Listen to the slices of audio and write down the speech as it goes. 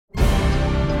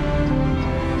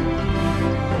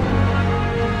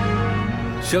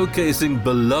showcasing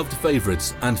beloved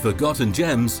favorites and forgotten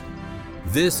gems.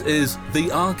 This is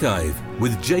The Archive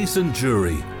with Jason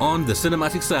Drury on the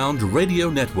Cinematic Sound Radio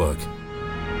Network.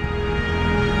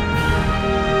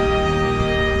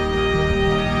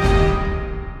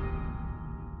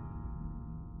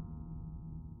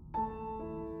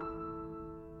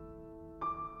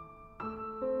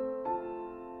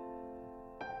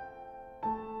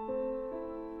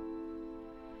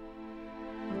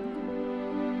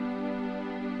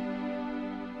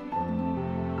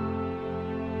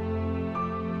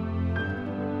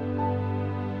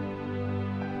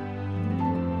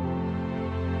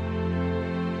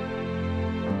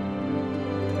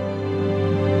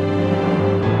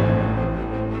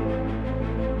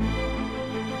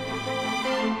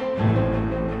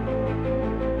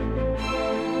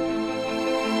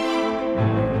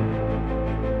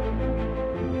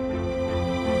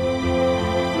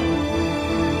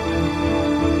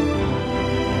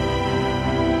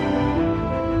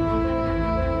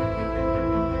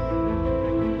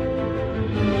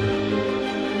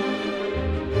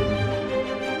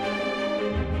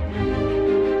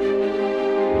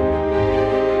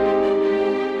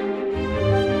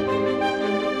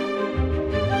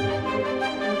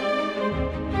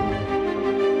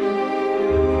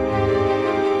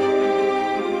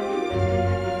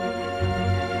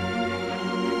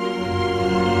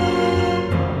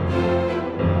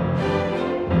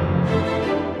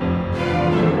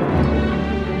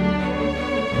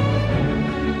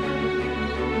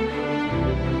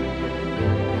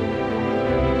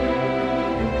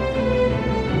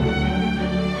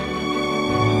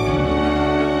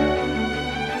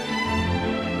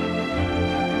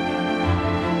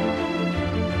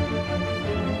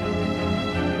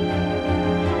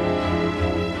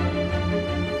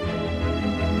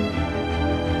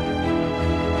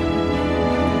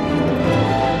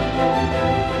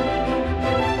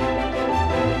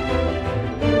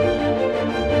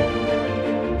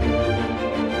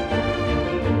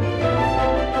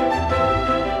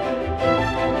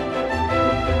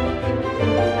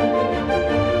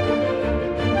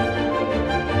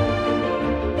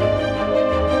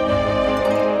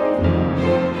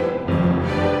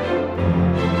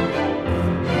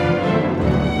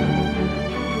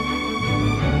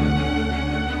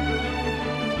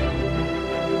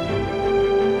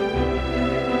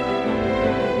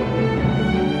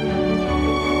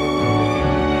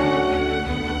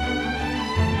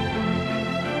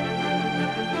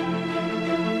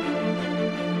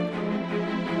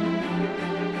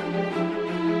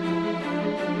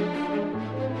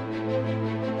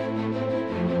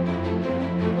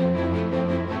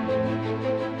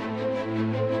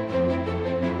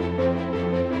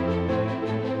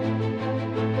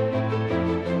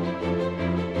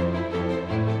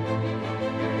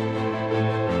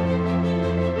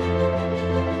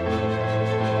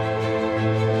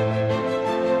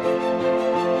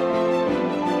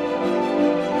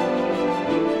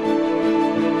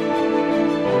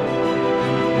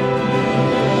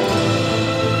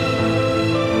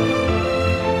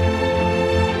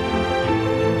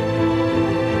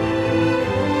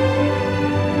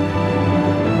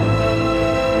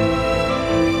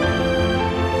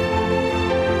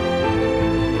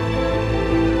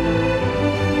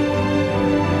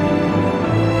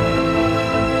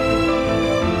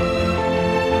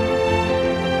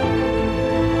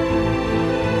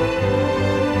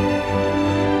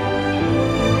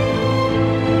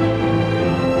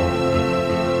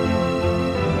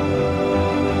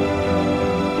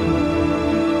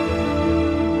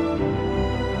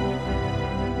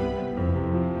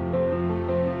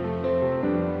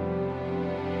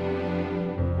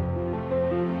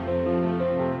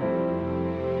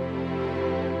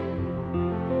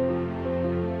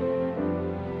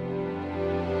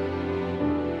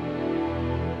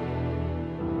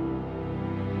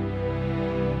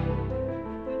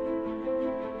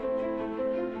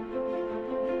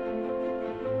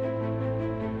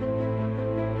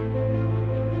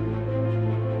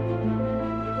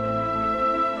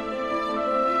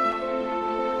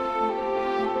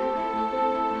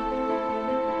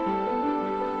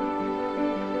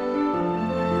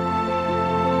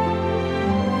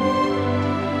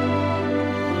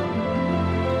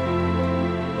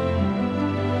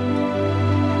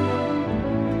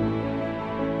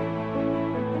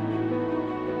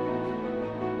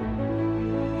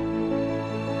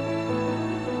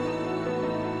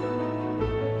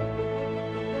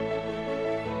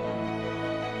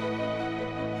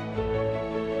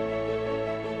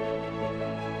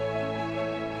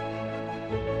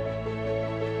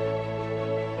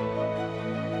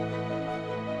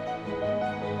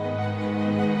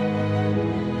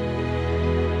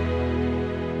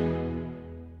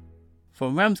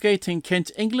 From Ramsgate in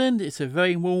Kent, England, it's a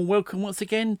very warm welcome once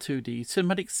again to the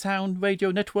Cinematic Sound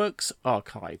Radio Network's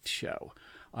Archive Show.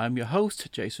 I'm your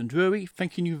host, Jason Drury,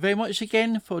 thanking you very much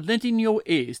again for lending your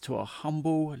ears to our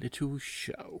humble little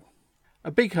show. A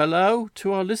big hello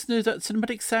to our listeners at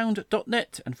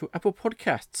cinematicsound.net and through Apple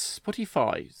Podcasts,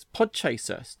 Spotify,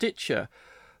 Podchaser, Stitcher,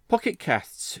 Pocket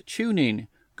Casts, TuneIn,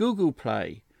 Google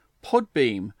Play,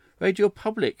 Podbeam, Radio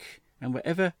Public, and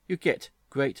wherever you get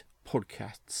great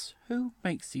podcasts. Who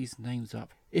makes these names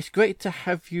up? It's great to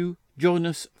have you join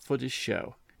us for this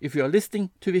show. If you are listening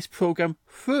to this program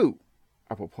through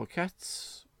Apple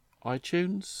Podcasts,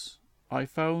 iTunes,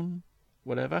 iPhone,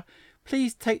 whatever,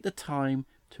 please take the time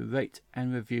to rate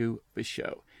and review the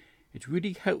show. It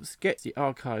really helps get the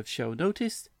archive show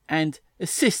noticed and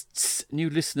assists new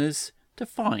listeners to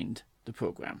find the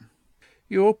program.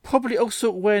 You're probably also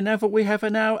aware now that we have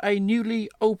now a newly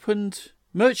opened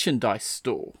merchandise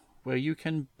store where you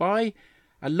can buy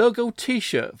a logo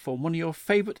t-shirt for one of your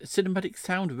favourite Cinematic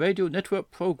Sound Radio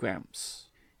Network programs,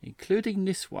 including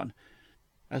this one,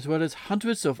 as well as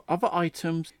hundreds of other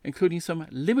items, including some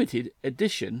limited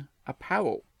edition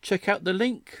apparel. Check out the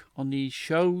link on the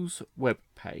show's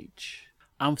webpage.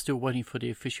 I'm still waiting for the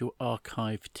official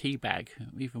archive tea bag,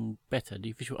 even better,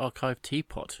 the official archive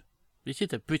teapot. This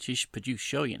is a British produced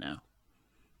show, you know.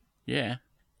 Yeah.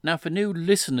 Now, for new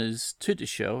listeners to the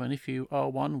show, and if you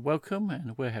are one, welcome,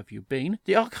 and where have you been?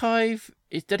 The archive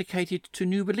is dedicated to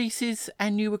new releases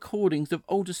and new recordings of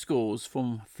older scores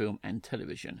from film and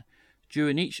television.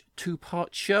 During each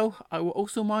two-part show, I will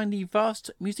also mine the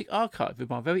vast music archive with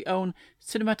my very own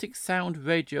Cinematic Sound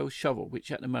Radio shovel,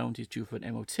 which at the moment is due for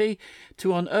an MOT,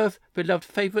 to unearth beloved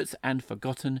favourites and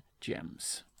forgotten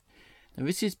gems. Now,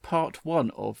 this is part 1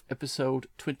 of episode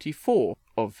 24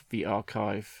 of the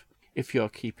archive. If you are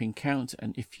keeping count,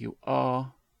 and if you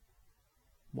are,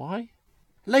 why?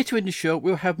 Later in the show,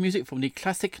 we'll have music from the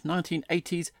classic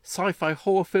 1980s sci-fi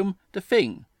horror film The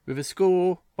Thing, with a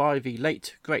score by the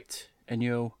late, great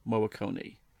Ennio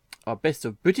Morricone. Our Best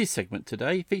of British segment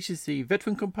today features the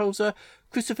veteran composer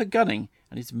Christopher Gunning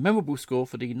and his memorable score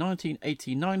for the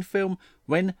 1989 film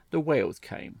When the Whales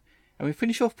Came. And we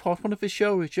finish off part 1 of the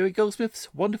show with Jerry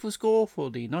Goldsmith's wonderful score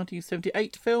for the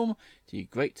 1978 film The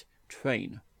Great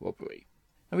Train Robbery.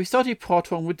 And we started part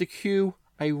 1 with the cue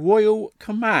A Royal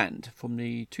Command from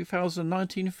the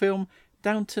 2019 film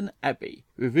Downton Abbey,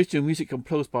 with original music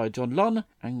composed by John Lunn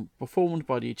and performed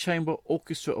by the Chamber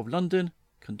Orchestra of London,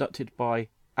 conducted by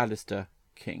Alistair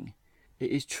King. It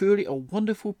is truly a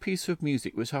wonderful piece of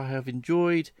music which I have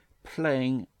enjoyed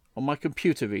playing on my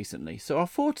computer recently, so I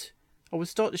thought I would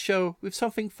start the show with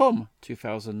something from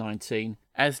 2019,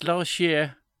 as last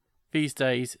year, these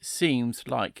days, seems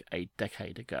like a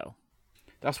decade ago.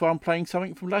 That's why I'm playing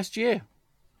something from last year.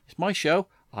 It's my show,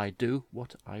 I do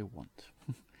what I want.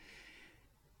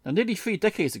 Now, nearly 3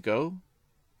 decades ago,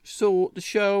 saw the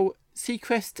show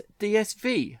Sequest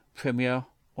DSV premiere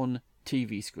on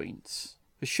TV screens.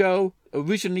 The show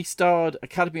originally starred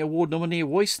Academy Award nominee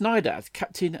Roy Snyder as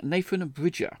Captain Nathan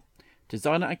Bridger,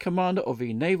 designer and commander of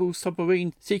the naval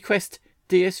submarine Sequest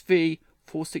DSV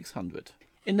 4600.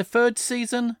 In the 3rd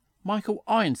season, Michael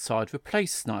Ironside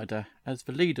replaced Snyder as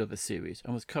the leader of the series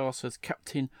and was cast as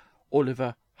Captain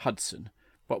Oliver Hudson.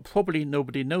 But probably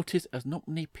nobody noticed, as not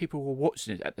many people were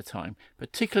watching it at the time,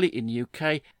 particularly in the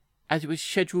UK, as it was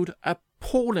scheduled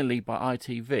appallingly by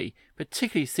ITV,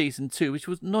 particularly Season 2, which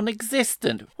was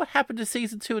non-existent. What happened to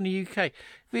Season 2 in the UK?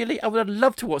 Really, I would have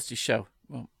loved to watch this show.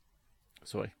 Well,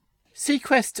 sorry.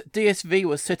 Sequest DSV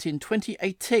was set in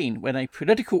 2018 when a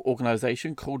political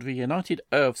organisation called the United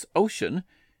Earths Ocean,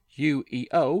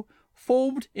 UEO,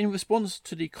 formed in response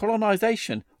to the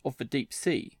colonisation of the deep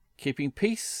sea. Keeping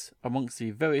peace amongst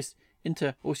the various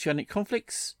interoceanic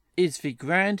conflicts is the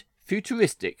grand,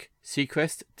 futuristic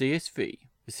Sequest DSV.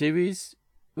 The series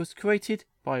was created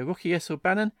by Rocky S.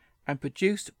 O'Bannon and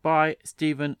produced by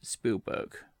Steven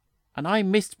Spielberg. And I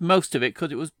missed most of it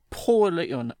because it was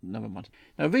poorly... Oh, never mind.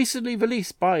 Now, recently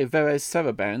released by Varese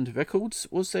Sarabande Records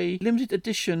was a limited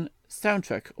edition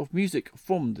soundtrack of music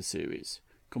from the series,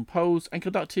 composed and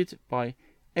conducted by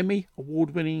Emmy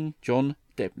Award-winning John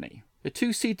Debney. The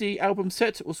 2-CD album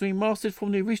set was remastered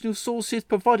from the original sources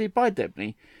provided by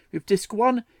Debney, with Disc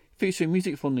 1 featuring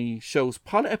music from the show's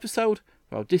pilot episode,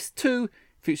 while Disc 2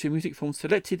 featuring music from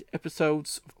selected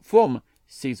episodes from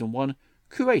Season 1,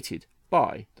 curated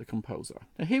by the composer.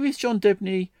 Now, here is John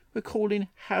Debney recalling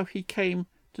how he came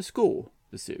to score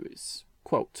the series.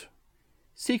 Quote,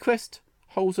 Sequest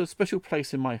holds a special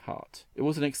place in my heart. It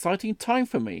was an exciting time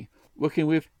for me, working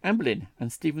with Amblin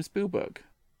and Steven Spielberg.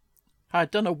 I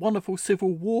had done a wonderful Civil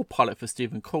War pilot for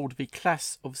Stephen called The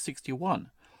Class of 61,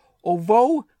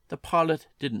 Although the pilot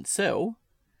didn't sell,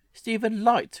 Stephen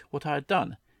liked what I had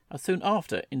done and soon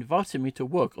after invited me to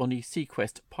work on the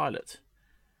Sequest pilot.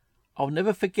 I'll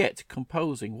never forget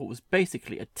composing what was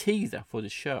basically a teaser for the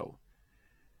show.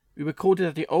 We recorded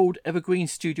at the old Evergreen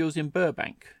Studios in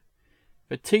Burbank.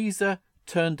 The teaser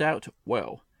turned out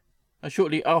well, and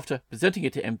shortly after presenting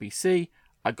it to NBC,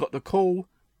 I got the call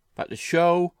that the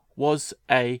show was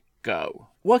a go.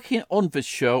 Working on the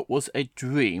show was a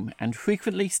dream, and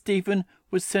frequently Stephen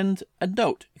would send a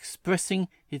note expressing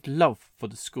his love for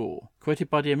the score. Created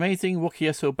by the amazing Rocky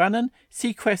S. O'Bannon,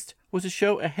 Sequest was a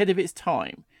show ahead of its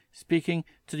time, speaking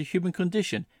to the human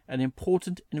condition and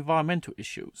important environmental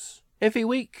issues. Every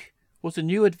week was a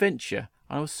new adventure,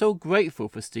 and I was so grateful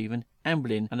for Stephen,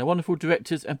 Amblin, and the wonderful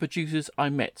directors and producers I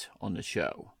met on the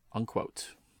show."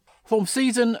 Unquote. From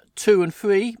season 2 and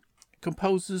 3,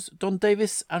 composers Don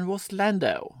Davis and Ross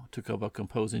Landau took over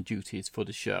composing duties for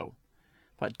the show.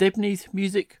 But Debney's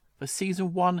music for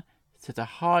season 1 set a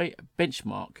high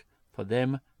benchmark for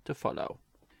them to follow.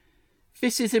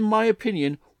 This is, in my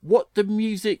opinion, what the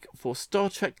music for Star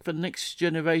Trek The Next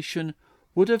Generation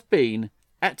would have been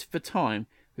at the time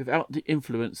without the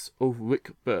influence of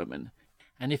Rick Berman.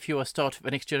 And if you're a Star Trek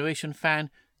The Next Generation fan,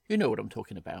 you know what I'm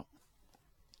talking about.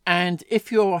 And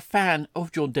if you're a fan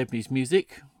of John Debney's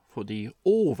music for the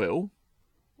Orville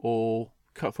or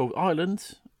Cutthroat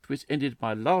Island, which ended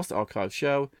my last archive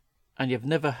show, and you've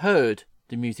never heard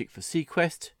the music for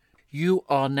Sequest, you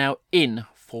are now in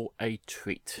for a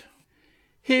treat.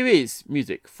 Here is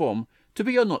music from To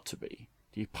Be or Not To Be,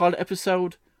 the pilot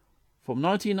episode from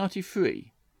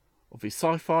 1993 of the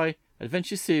sci-fi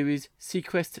adventure series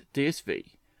Sequest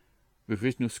DSV, with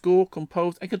original score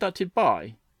composed and conducted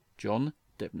by John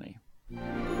Debney.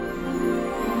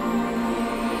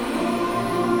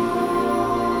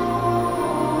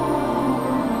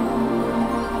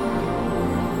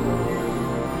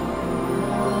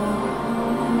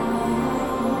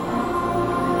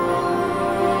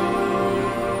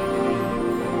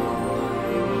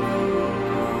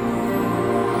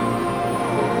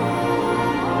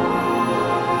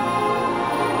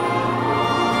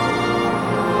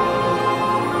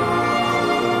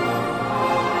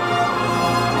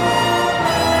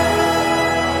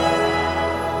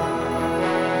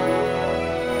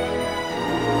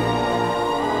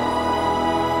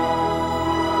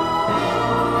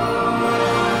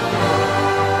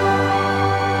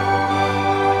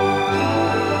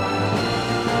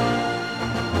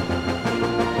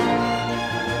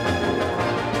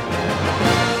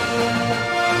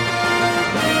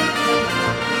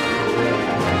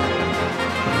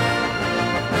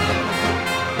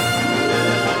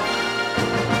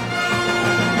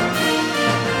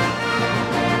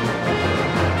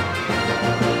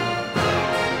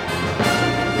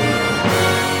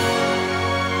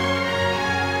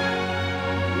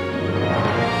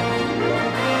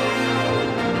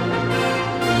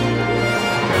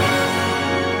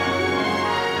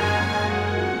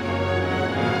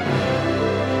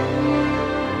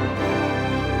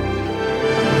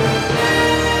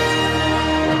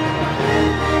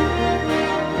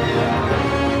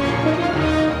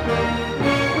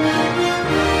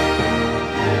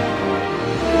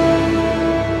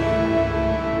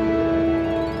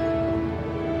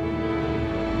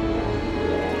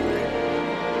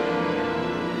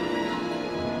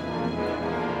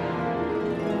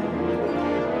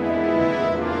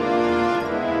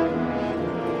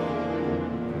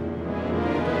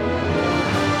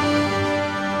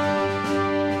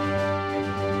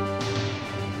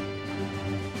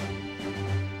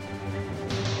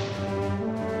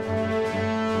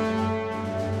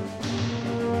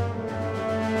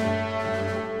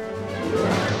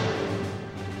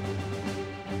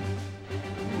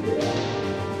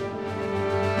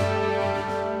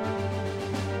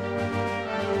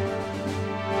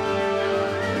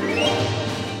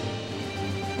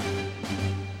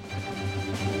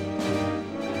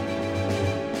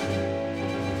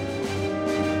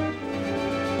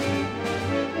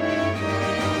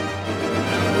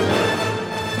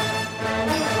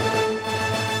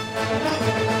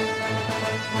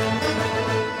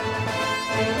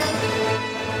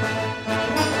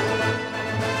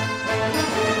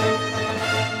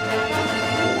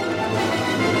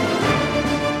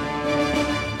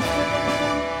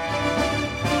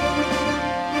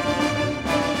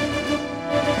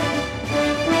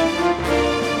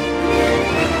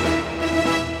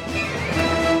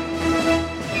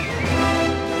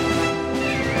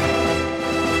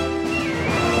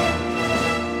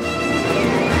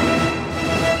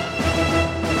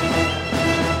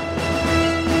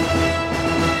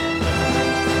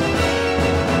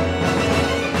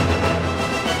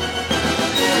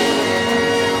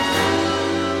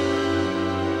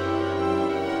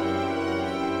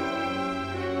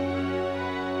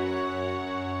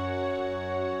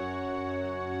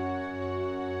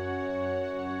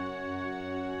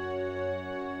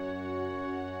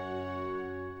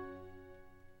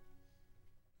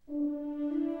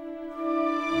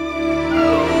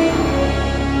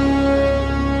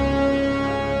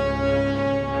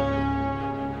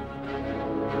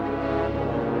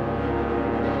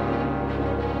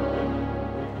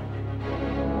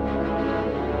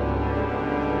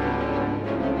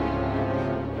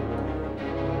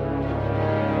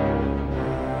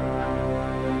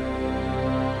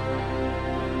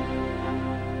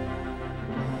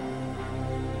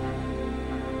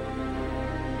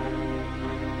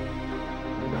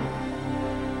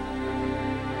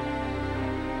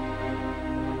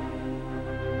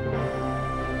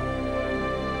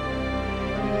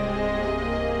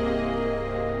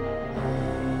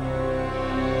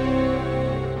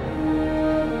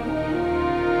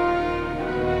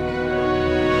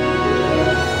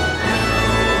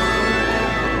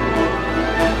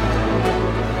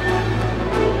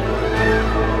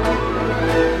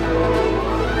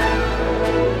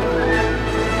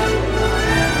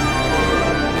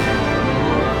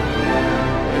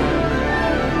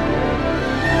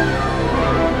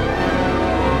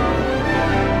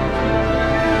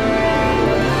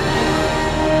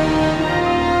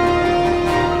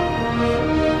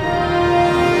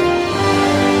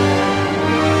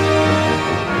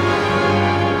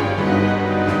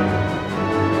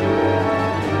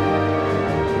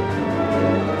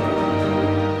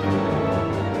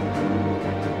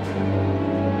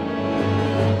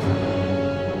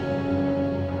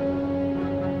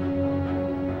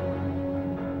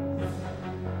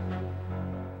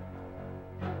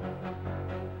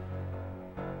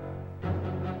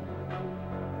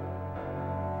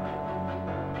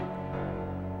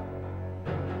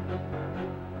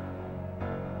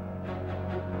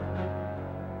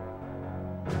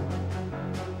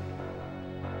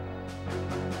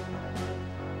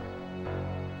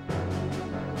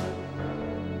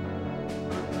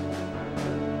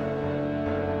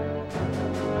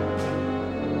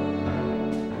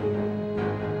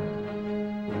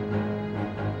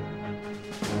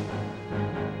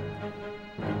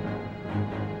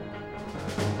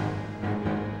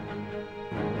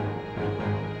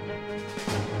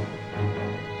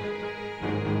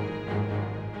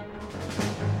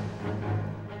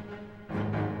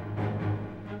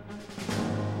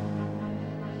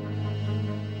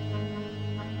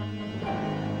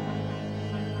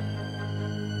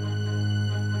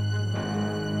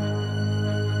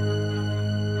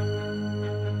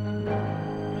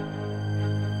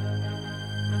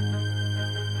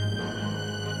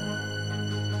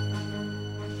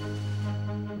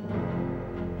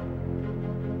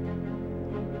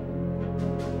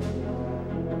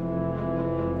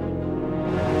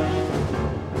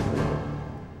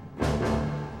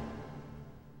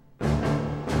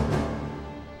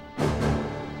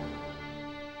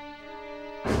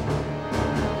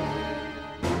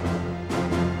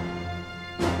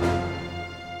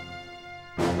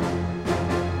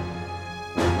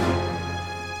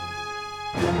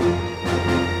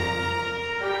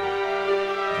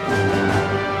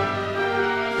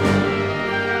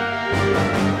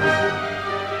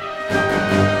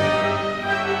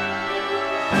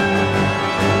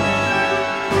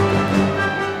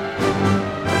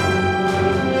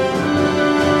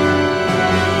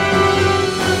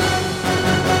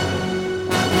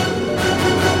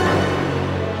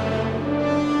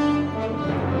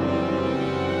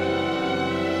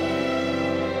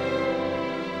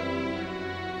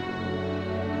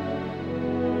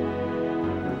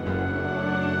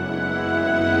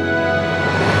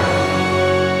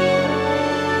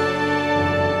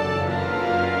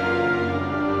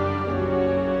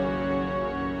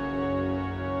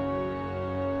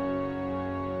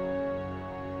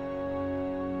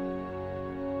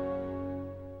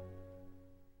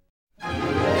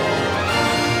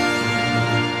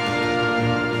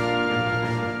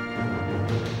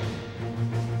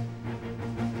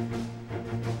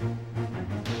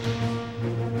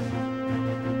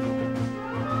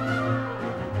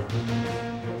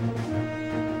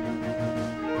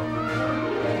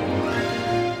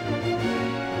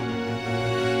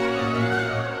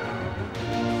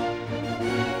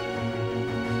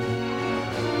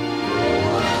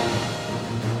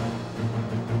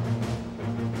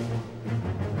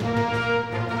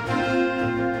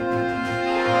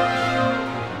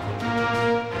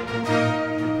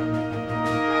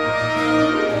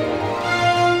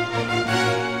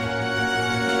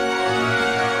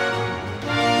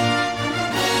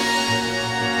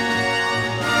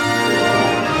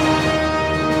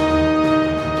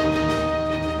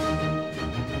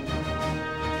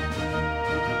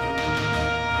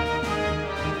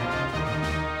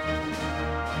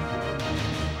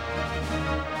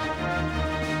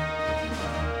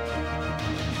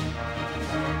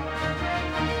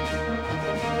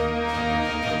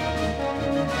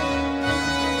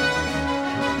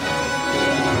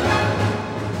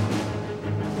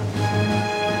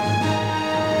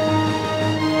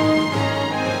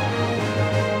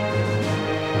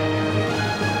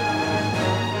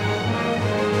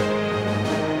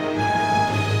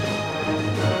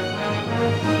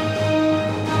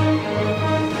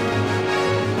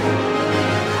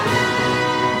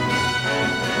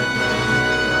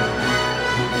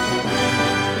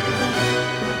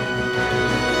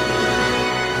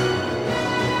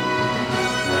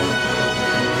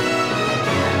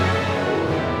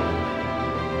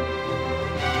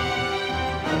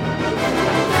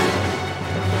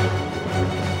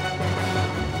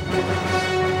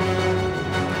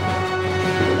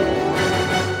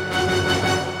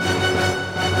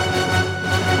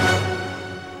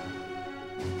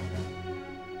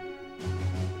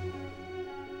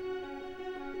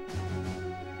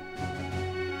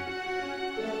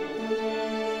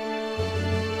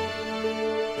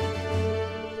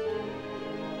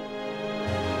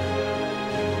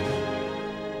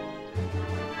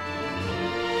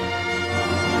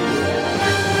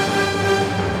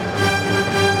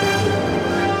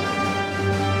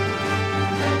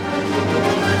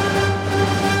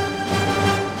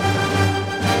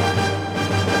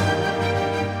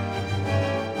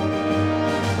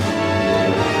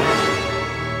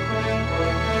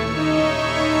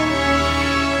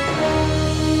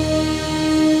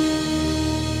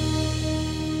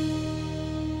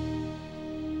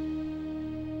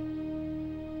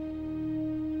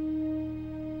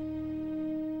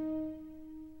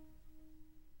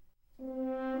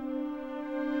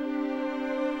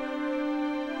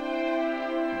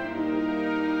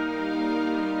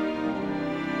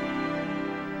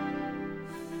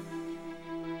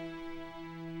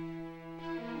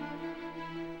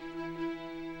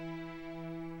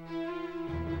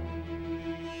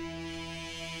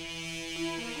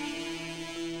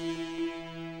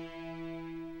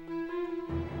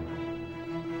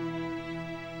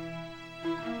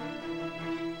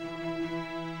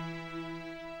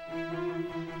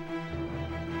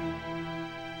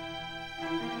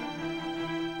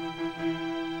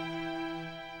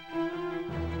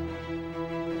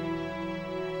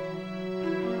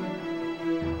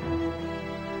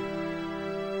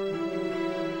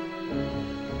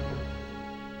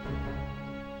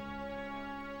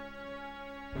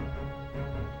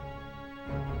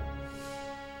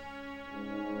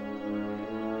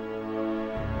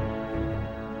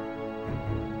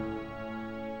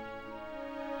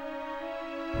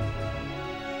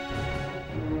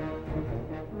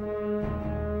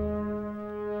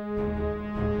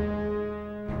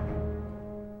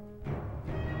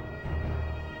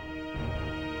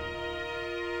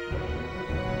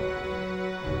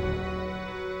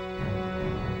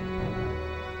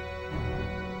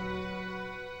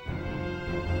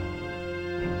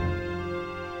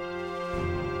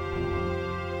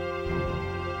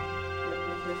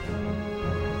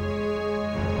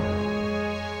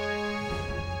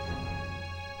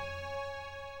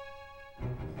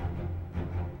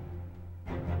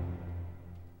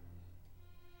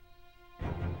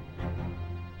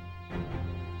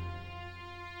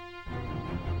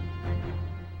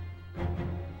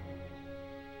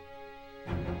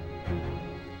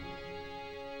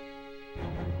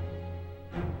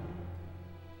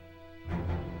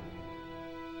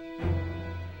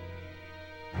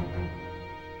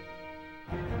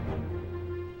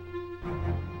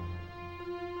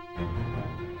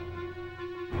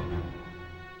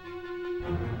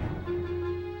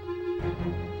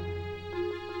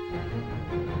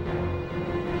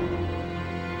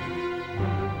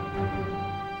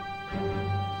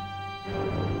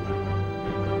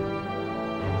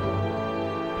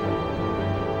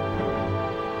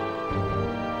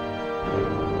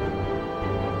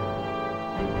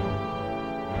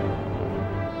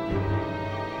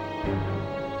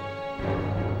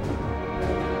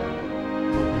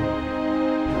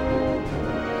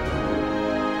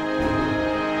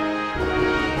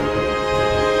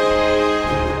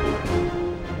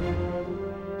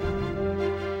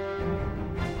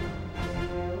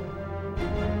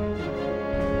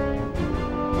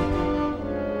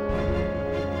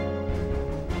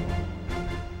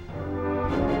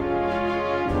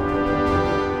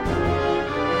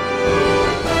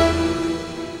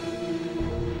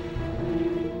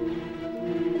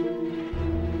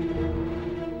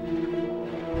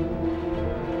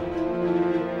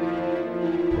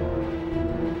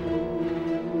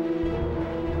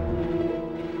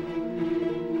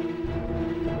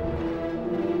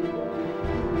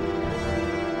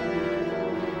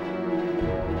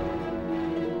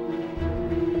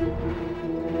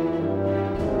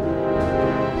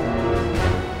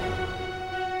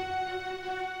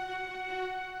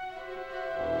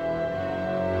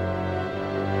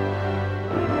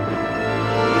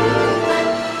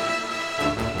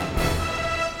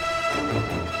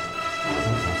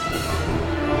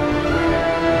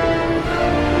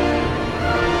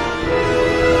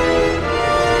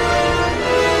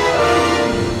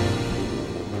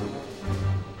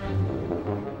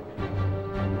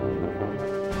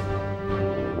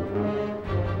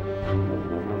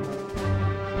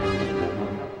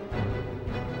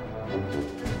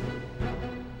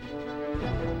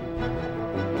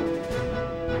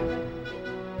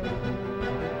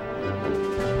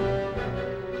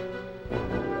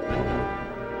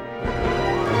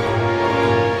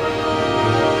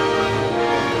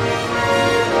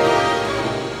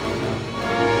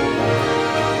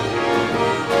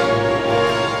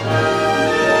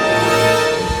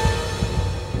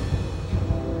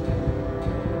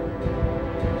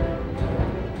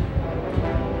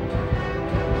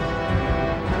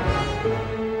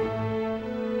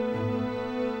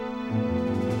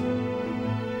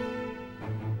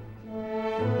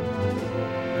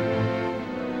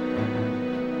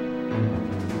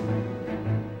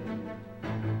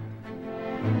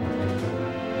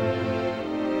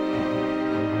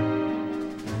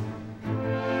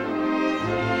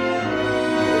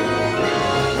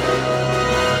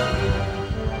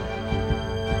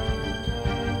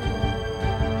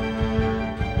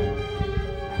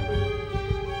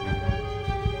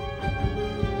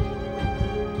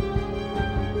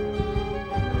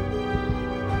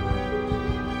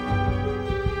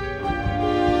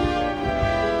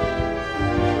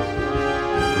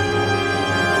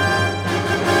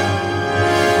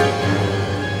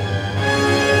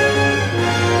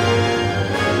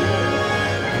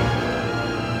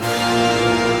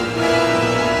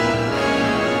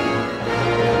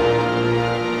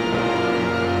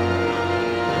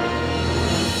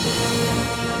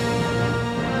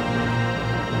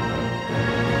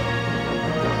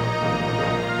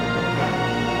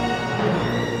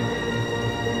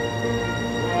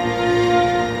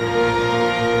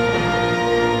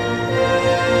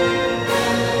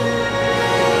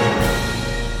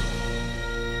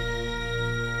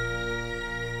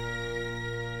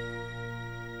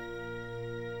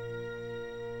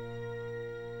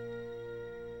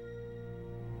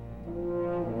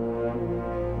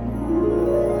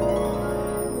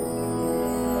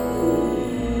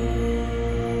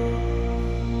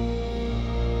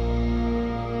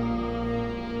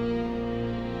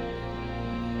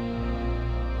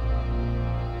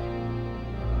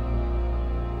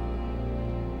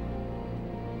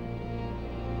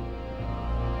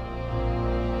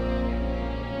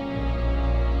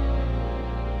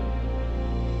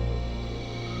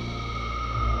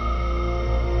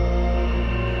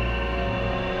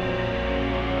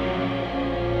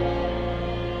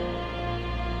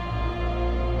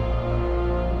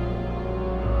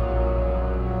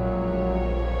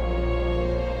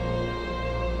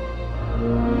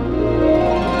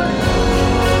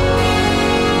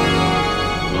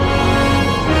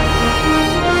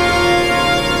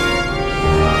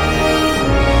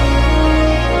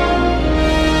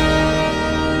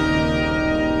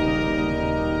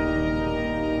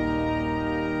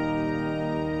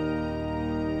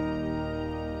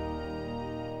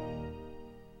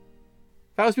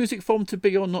 That was music from To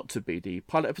Be or Not To Be, the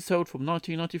pilot episode from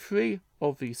 1993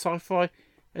 of the sci-fi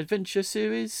adventure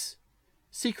series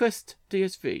Sequest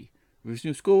DSV.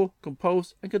 Original score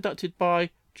composed and conducted by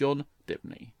John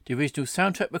Debney. The original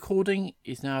soundtrack recording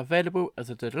is now available as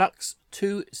a deluxe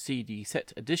 2 CD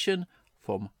set edition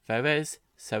from Varese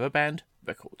Sarabande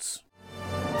Records.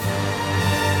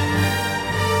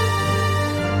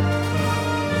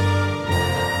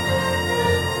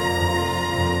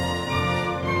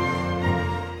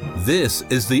 This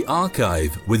is The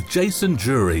Archive with Jason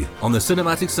Jury on the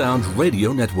Cinematic Sound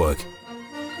Radio Network.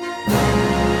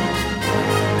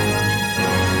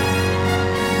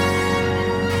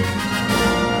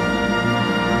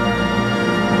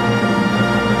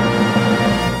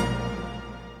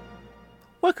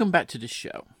 Welcome back to the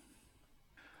show.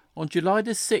 On July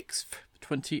the 6th,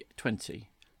 2020,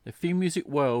 the film music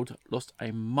world lost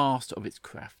a master of its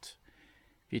craft.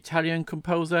 The Italian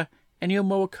composer Ennio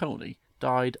Morricone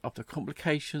died after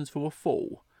complications from a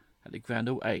fall at the grand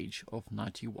old age of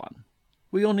 91.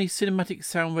 We on the Cinematic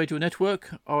Sound Radio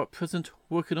Network are at present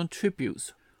working on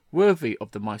tributes worthy of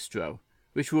the maestro,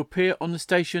 which will appear on the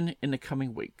station in the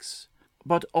coming weeks.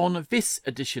 But on this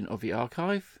edition of the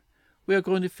archive, we are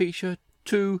going to feature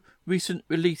 2 recent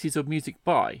releases of music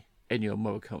by Ennio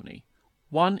Morricone,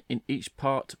 one in each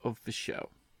part of the show.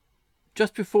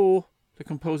 Just before the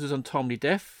composer's untimely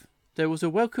death, there was a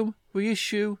welcome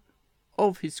reissue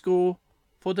of his score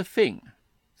for The Thing,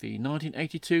 the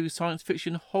 1982 science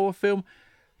fiction horror film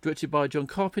directed by John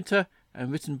Carpenter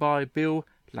and written by Bill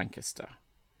Lancaster.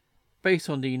 Based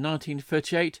on the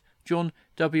 1938 John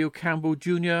W. Campbell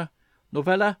Jr.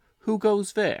 novella Who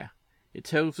Goes There, it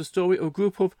tells the story of a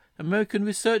group of American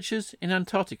researchers in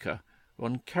Antarctica who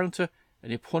encounter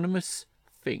an eponymous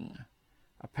thing,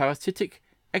 a parasitic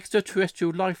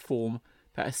extraterrestrial life form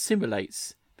that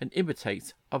assimilates and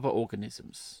imitates other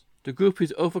organisms. The group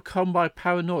is overcome by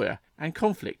paranoia and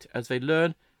conflict as they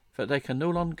learn that they can no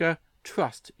longer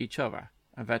trust each other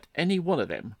and that any one of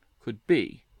them could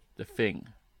be the Thing.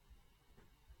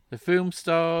 The film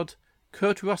starred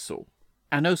Kurt Russell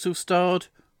and also starred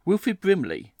Wilfred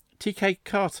Brimley, T.K.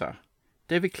 Carter,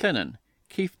 David Clennon,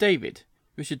 Keith David,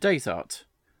 Richard Desart,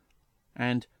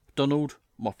 and Donald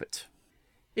Moffat.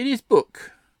 In his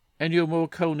book, Ennio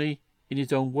Morricone in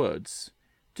his own words,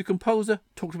 the composer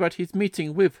talked about his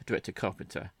meeting with director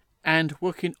Carpenter and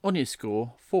working on his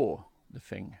score for The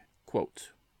Thing.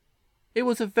 Quote, "It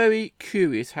was a very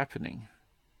curious happening.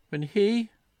 When he,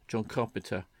 John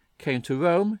Carpenter, came to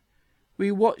Rome,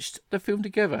 we watched the film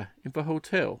together in the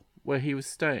hotel where he was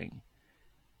staying.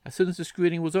 As soon as the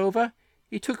screening was over,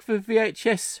 he took the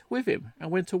VHS with him and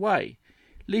went away,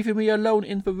 leaving me alone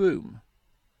in the room.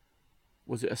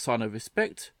 Was it a sign of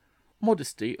respect,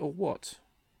 modesty, or what?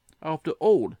 After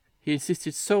all, he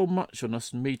insisted so much on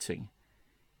us meeting.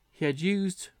 He had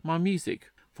used my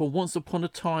music from Once Upon a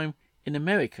Time in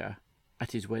America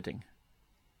at his wedding.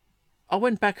 I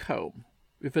went back home.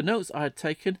 With the notes I had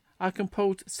taken, I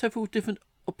composed several different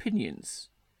opinions,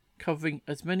 covering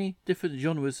as many different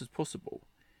genres as possible,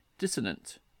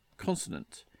 dissonant,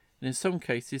 consonant, and in some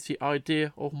cases the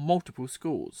idea of multiple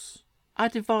scores. I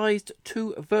devised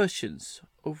 2 versions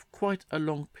of quite a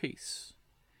long piece.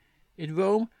 In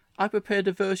Rome, I prepared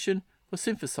a version for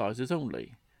synthesizers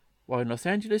only, while in Los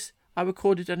Angeles I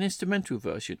recorded an instrumental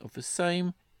version of the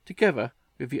same together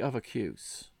with the other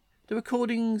cues. The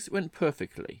recordings went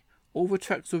perfectly, all the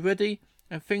tracks were ready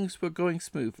and things were going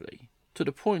smoothly, to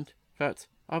the point that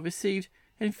I received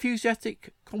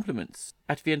enthusiastic compliments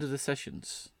at the end of the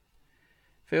sessions.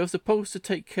 They were supposed to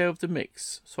take care of the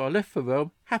mix, so I left for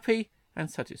Rome happy and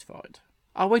satisfied.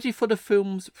 I waited for the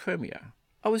film's premiere.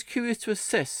 I was curious to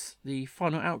assess the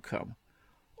final outcome.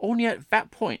 Only at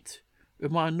that point,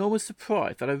 with my enormous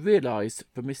surprise, that I realised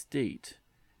the misdeed.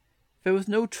 There was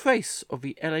no trace of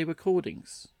the LA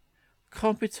recordings.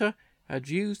 Carpenter had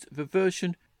used the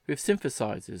version with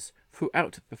synthesizers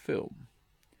throughout the film.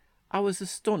 I was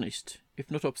astonished, if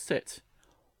not upset.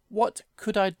 What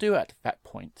could I do at that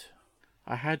point?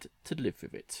 I had to live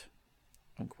with it."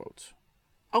 Unquote.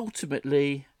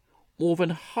 Ultimately, more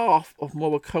than half of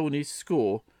Morricone's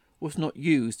score was not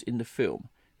used in the film,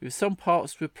 with some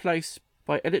parts replaced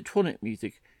by electronic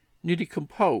music newly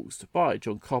composed by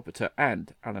John Carpenter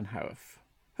and Alan Howarth.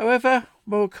 However,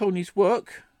 Morricone's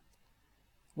work,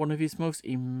 one of his most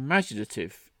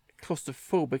imaginative,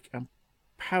 claustrophobic and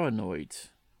paranoid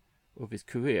of his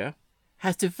career,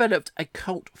 has developed a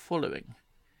cult following.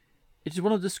 It is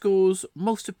one of the scores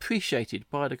most appreciated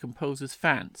by the composer's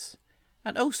fans,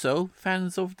 and also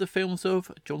fans of the films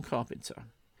of John Carpenter.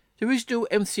 The original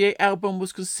MCA album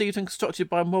was conceived and constructed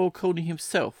by Morricone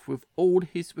himself, with all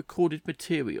his recorded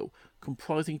material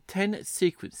comprising 10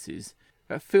 sequences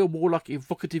that feel more like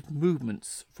evocative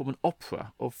movements from an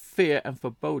opera of fear and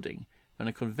foreboding than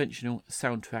a conventional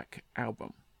soundtrack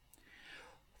album.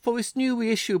 For its new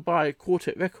reissue by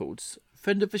Quartet Records,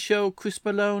 friend of the show Chris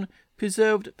Malone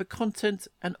preserved the content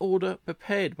and order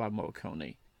prepared by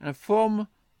Morricone, and from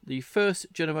the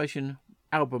first generation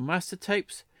album master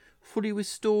tapes, fully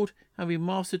restored and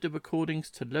remastered the recordings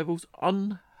to levels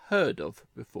unheard of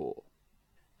before.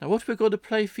 Now what we're going to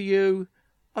play for you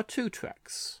are 2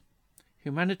 tracks,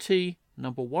 Humanity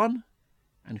No. 1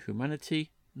 and Humanity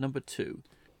No. 2,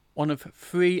 one of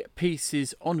 3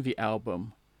 pieces on the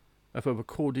album that were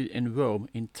recorded in Rome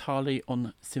entirely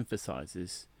on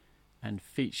synthesizers and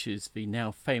features the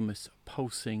now famous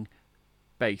pulsing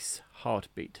bass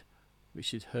heartbeat,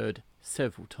 which is heard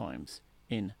several times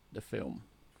in the film.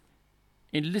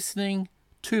 In listening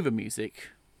to the music,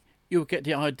 you'll get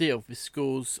the idea of the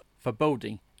score's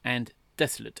foreboding and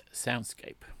desolate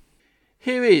soundscape.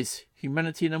 Here is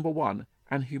Humanity No. 1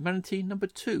 and Humanity No.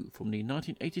 2 from the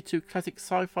 1982 classic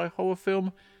sci-fi horror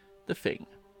film The Thing,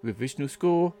 with original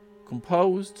score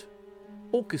composed,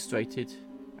 orchestrated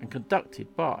and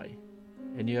conducted by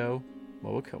Ennio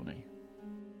Morricone.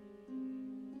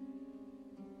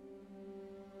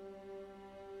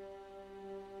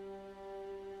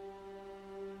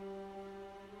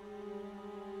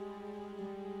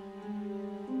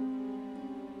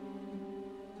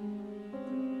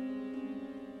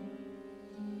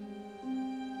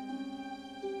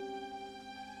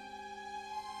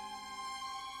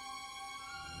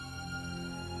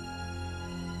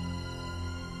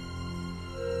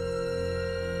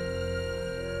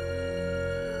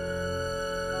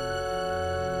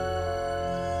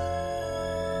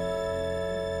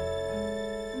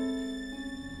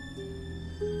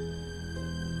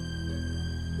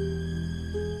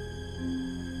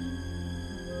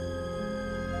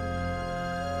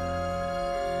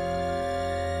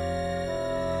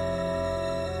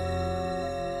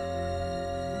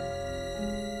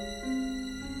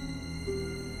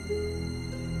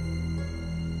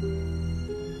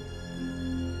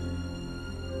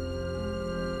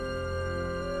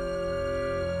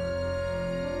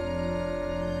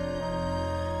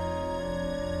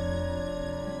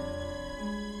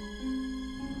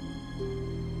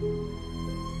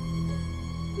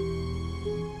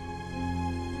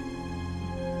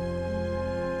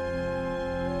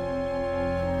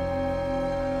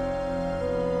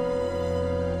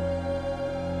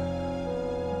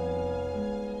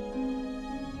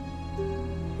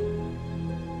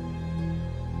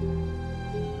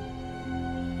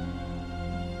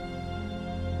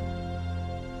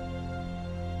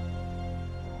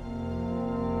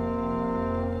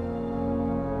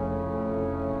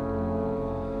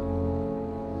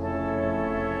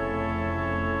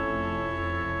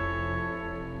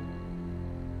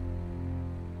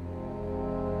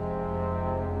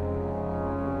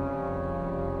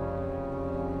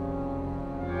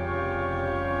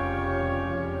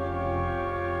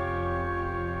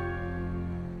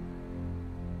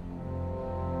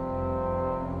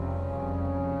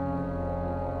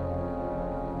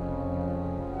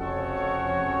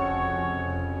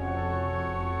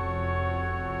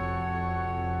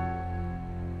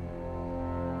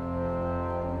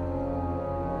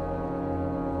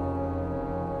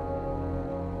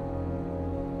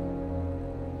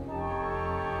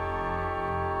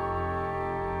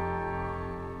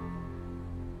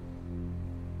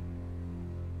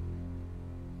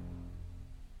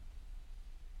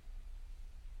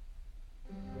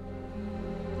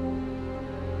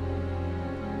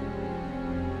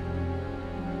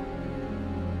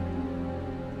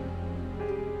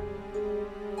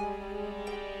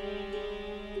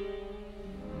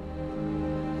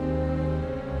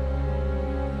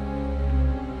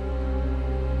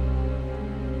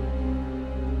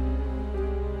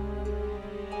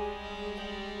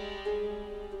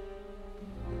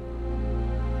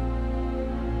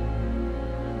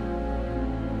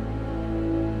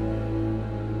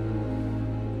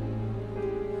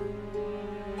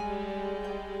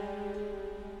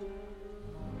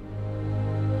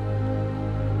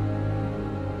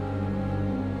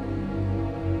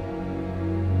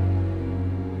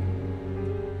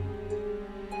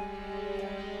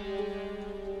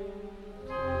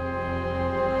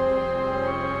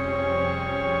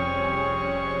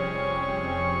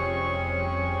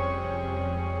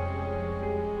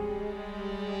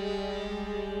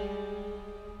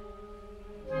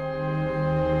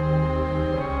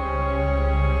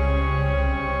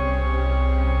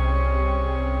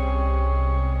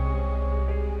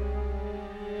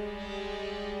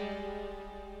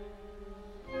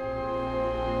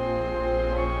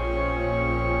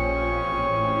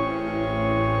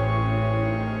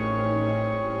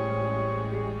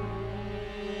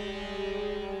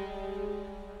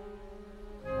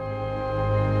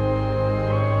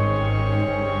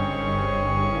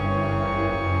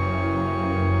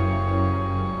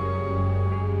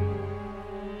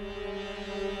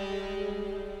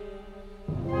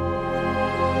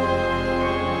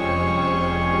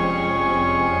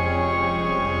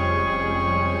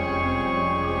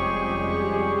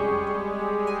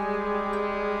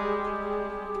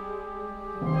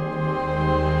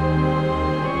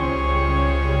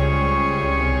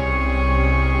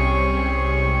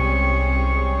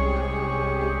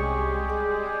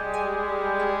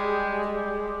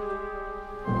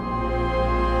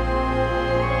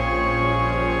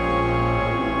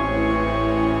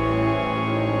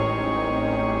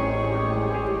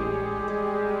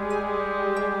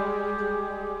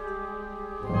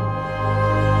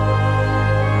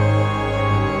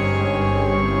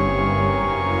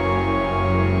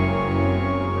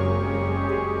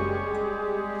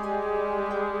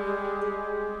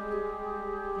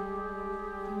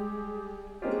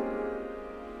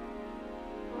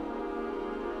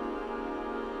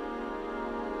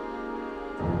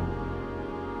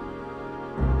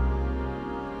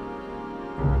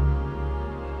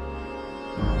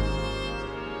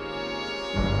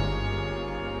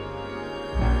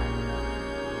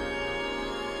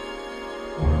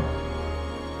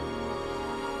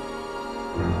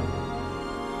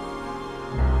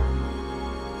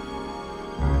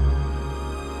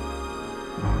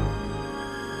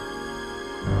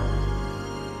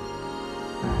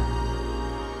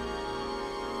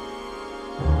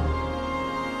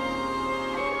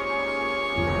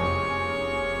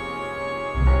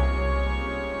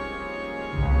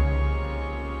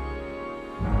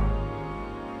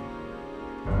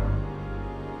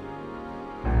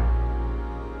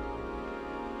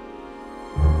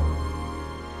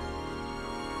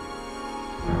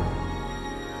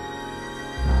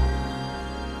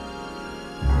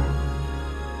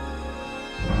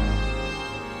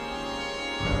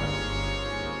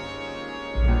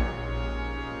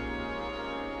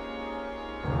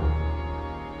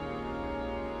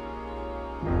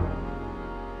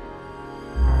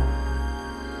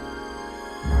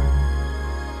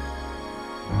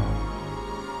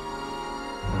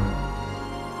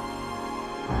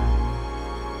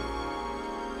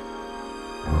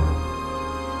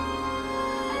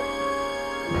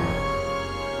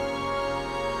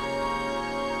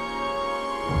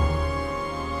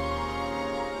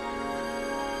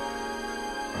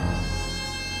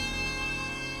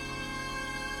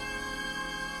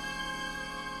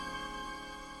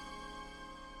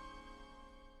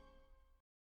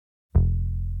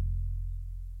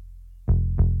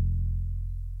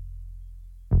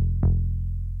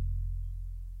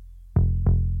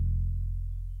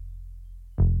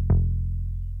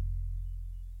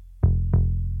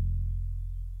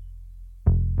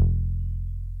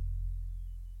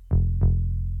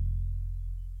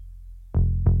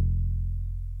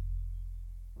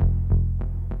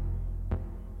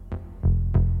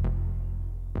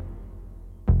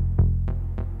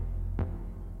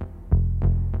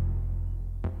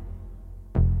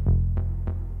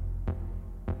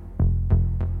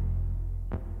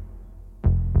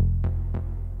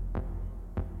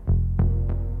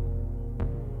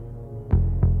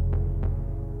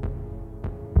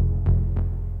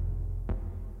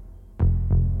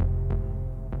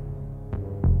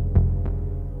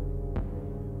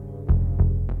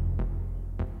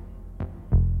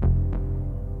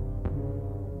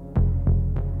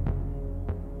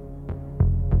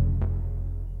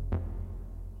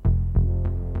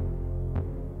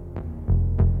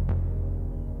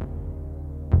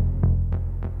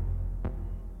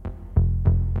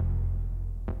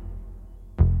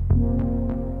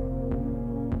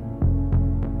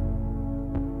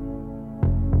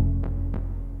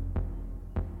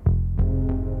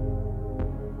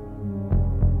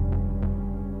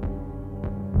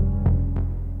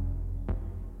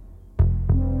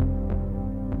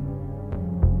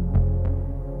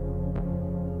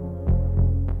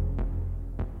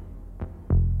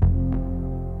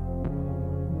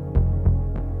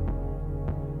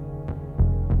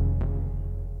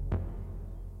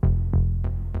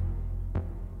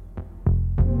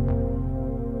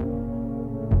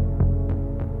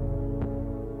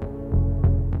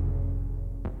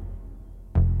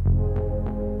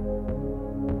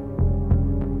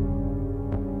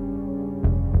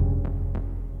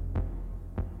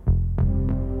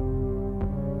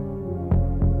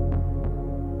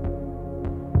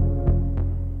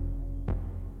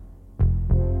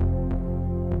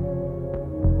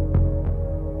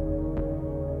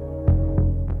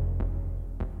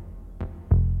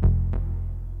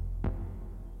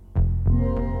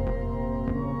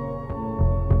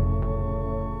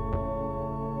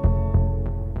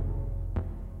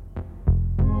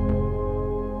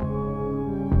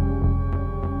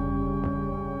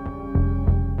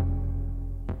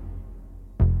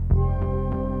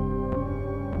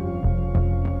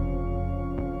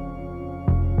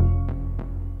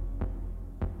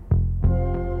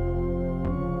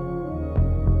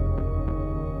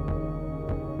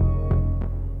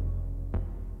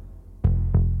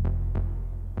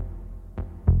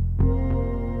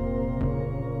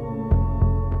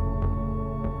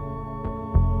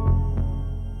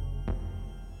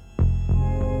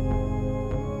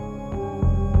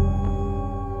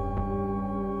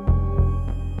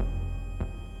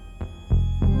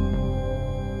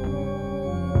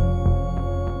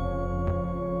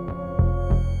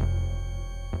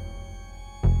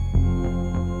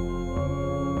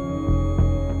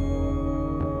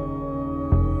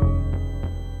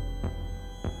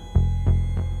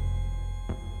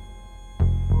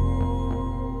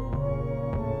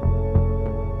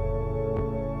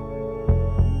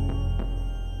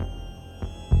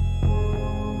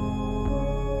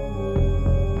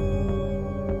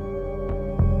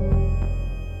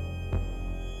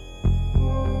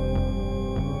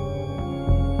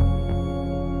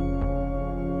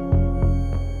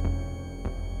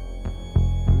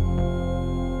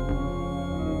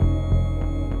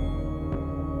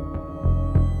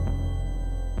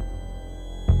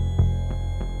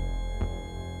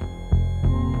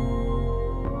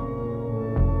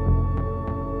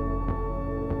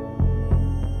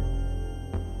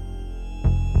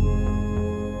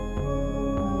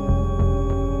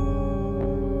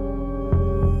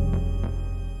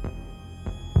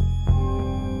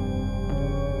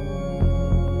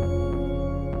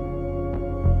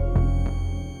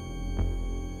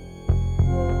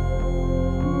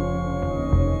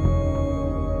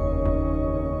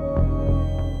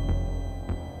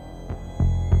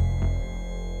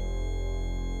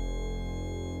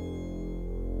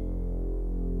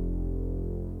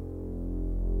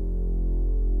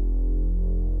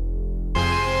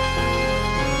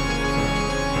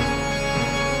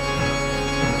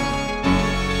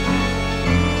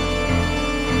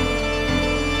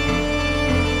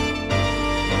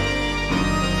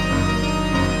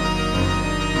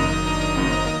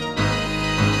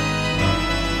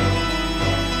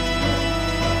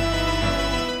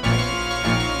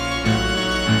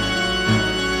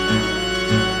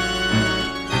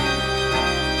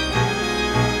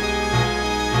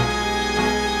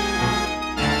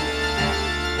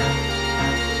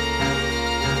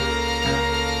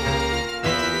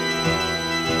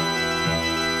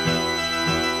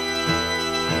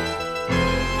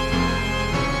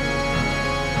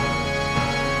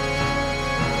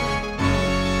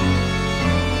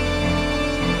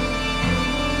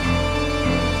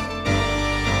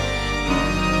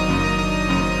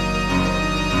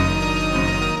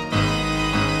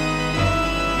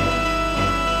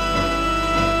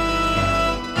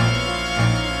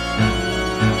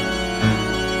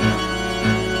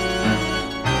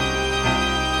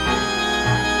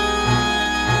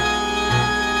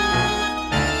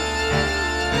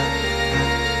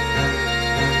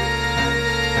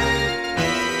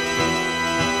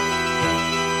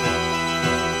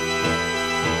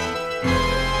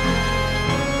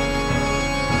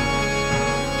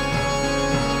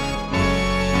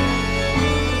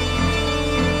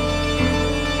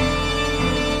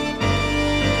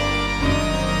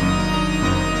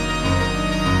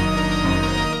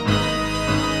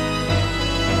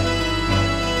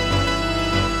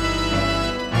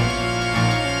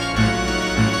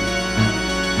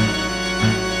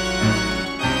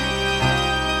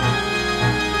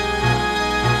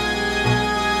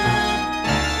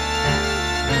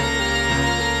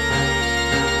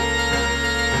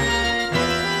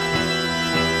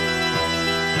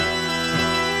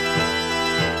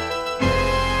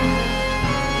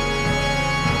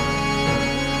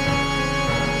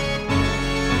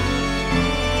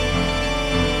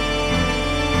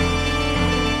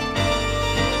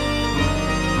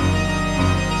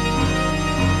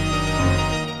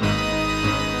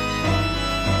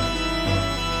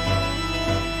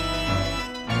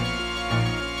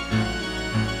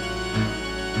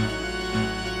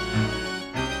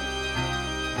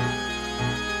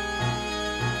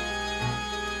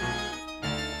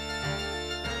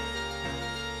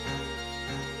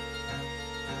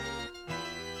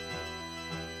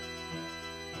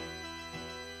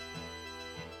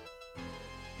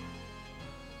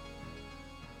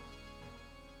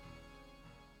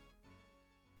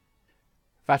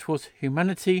 That was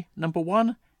Humanity No.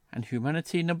 1 and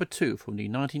Humanity No. 2 from the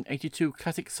 1982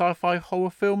 classic sci-fi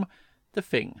horror film The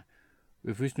Thing,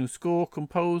 with original score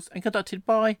composed and conducted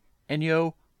by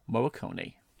Ennio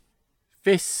Morricone.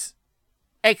 This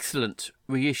excellent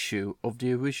reissue of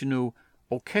the original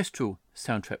orchestral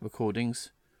soundtrack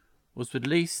recordings was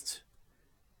released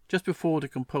just before the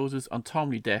composer's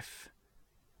untimely death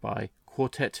by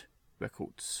Quartet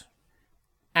Records.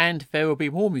 And there will be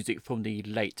more music from the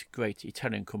late great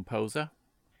Italian composer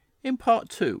in part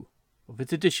 2 of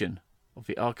this edition of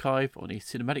the archive on the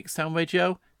Cinematic Sound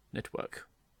Radio Network.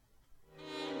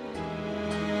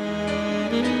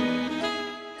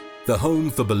 The home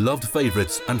for beloved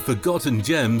favourites and forgotten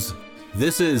gems,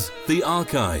 this is The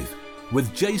Archive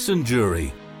with Jason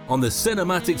Jury on the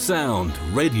Cinematic Sound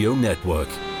Radio Network.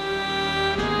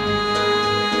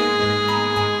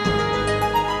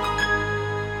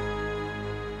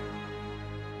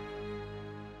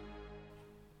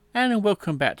 And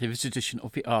welcome back to this edition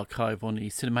of The Archive on the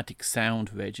Cinematic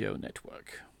Sound Radio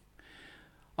Network.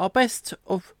 Our best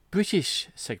of British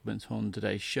segment on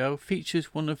today's show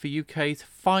features one of the UK's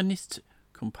finest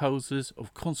composers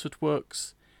of concert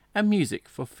works and music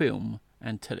for film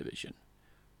and television,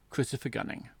 Christopher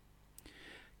Gunning.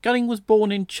 Gunning was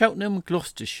born in Cheltenham,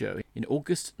 Gloucestershire in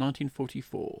August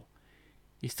 1944.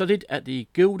 He studied at the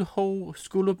Guildhall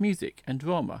School of Music and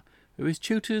Drama, where his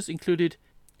tutors included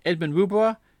Edmund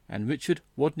Rubara and Richard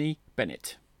Rodney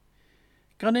Bennett.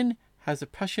 Gunning has a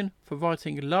passion for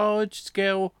writing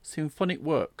large-scale symphonic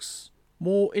works,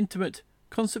 more intimate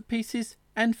concert pieces,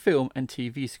 and film and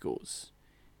TV scores.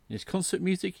 In his concert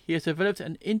music, he has developed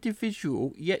an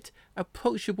individual yet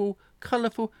approachable,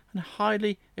 colourful and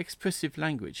highly expressive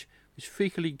language, which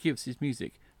frequently gives his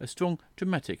music a strong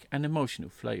dramatic and emotional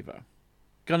flavour.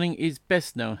 Gunning is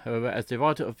best known, however, as the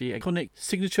writer of the iconic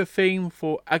signature theme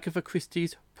for Agatha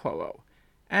Christie's Poirot,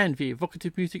 and the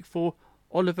evocative music for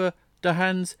Oliver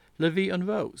Dahan's La Vie en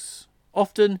Rose.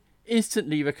 Often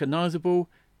instantly recognisable,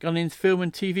 Gunning's film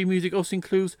and TV music also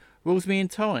includes Rosemary in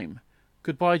Time,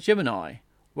 Goodbye Gemini,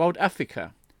 Wild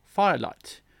Africa,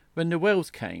 Firelight, When the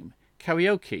Whales Came,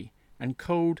 Karaoke, and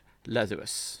Cold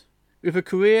Lazarus. With a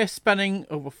career spanning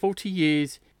over 40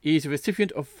 years, he is a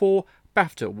recipient of 4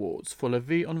 BAFTA Awards for La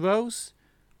Vie en Rose,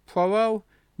 Poirot,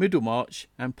 Middlemarch,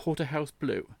 and Porterhouse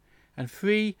Blue, and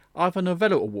 3 Ivor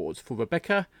Novello Awards for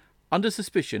Rebecca, Under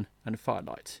Suspicion, and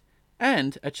Firelight,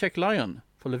 and a Czech Lion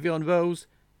for La Vie en Rose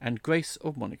and Grace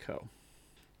of Monaco.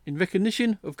 In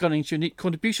recognition of Gunning's unique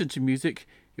contribution to music,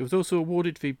 he was also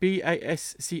awarded the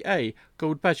BASCA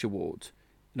Gold Badge Award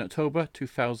in October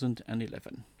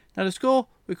 2011. Now the score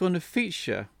we're going to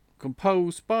feature,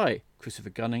 composed by Christopher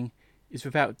Gunning, is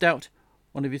without doubt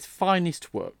one of his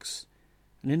finest works,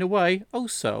 and in a way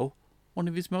also one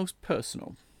of his most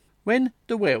personal. When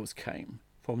the Whales Came,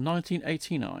 from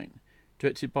 1989,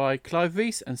 directed by Clive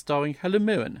Reese and starring Helen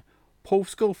Mirren, Paul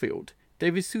Scofield,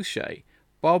 David Suchet,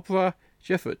 Barbara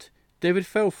Jeffert, David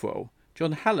Felfrow,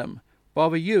 John Hallam,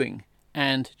 Barbara Ewing,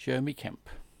 and Jeremy Kemp.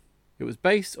 It was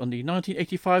based on the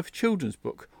 1985 children's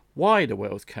book Why the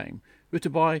Whales Came,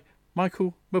 written by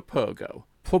Michael Morpurgo,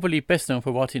 probably best known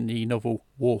for writing the novel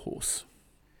Warhorse.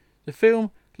 The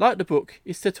film, like the book,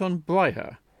 is set on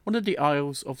Bryher, one of the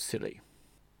Isles of Scilly.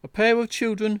 A pair of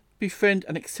children befriend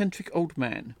an eccentric old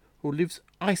man who lives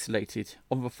isolated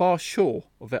on the far shore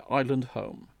of their island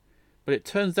home. But it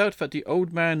turns out that the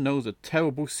old man knows a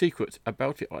terrible secret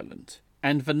about the island,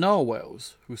 and the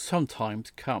narwhals who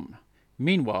sometimes come.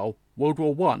 Meanwhile, World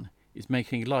War I is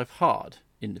making life hard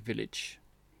in the village.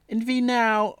 In the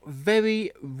now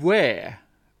very rare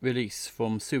release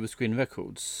from Silver Screen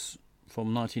Records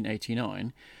from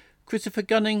 1989, Christopher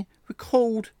Gunning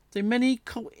recalled the many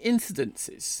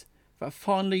coincidences that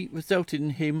finally resulted in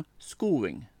him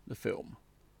scoring the film.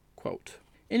 Quote,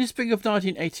 "In the spring of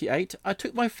 1988, I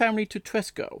took my family to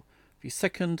Tresco, the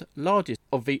second largest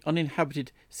of the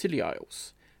uninhabited Scilly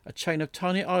Isles, a chain of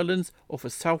tiny islands off the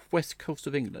southwest coast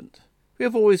of England. We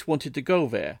have always wanted to go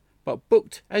there, but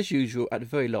booked as usual at the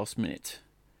very last minute.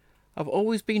 I've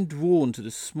always been drawn to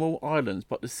the small islands,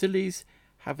 but the Scillys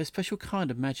have a special kind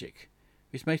of magic,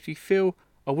 which makes me feel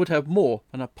I would have more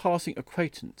than a passing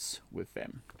acquaintance with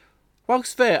them.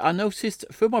 Whilst there, I noticed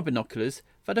through my binoculars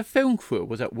that a film crew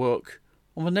was at work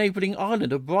on the neighbouring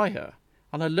island of Bryher,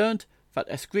 and I learnt that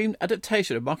a screen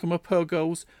adaptation of Michael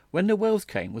Morpurgo's When the Whales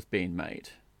Came was being made.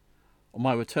 On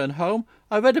my return home,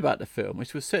 I read about the film,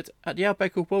 which was set at the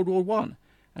outbreak of World War I,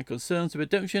 and concerns the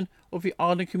redemption of the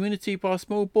island community by a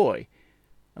small boy,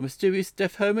 a mysterious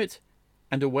deaf hermit,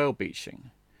 and a whale beaching.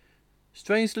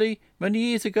 Strangely, many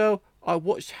years ago, I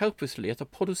watched helplessly as a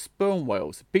pod of sperm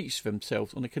whales beached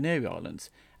themselves on the Canary Islands,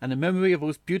 and the memory of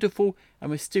those beautiful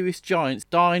and mysterious giants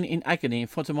dying in agony in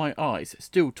front of my eyes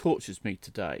still tortures me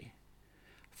today.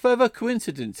 Further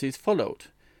coincidences followed.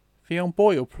 The young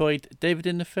boy who played David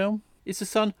in the film is the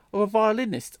son of a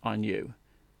violinist I knew.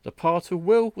 The part of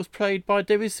Will was played by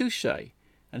David Suchet,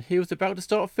 and he was about to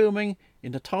start filming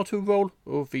in the title role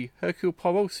of the Hercule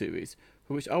Poirot series,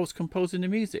 for which I was composing the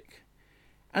music.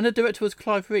 And the director was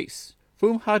Clive Reese, for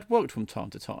whom I had worked from time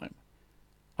to time.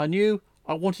 I knew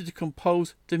I wanted to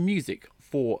compose the music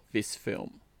for this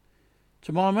film.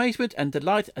 To my amazement and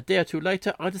delight, a day or two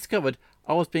later, I discovered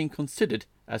I was being considered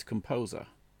as composer.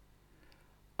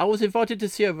 I was invited to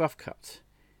see a rough cut.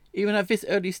 Even at this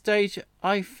early stage,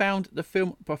 I found the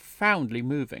film profoundly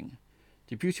moving.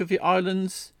 The beauty of the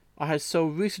islands I had so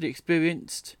recently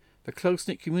experienced, the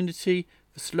close-knit community,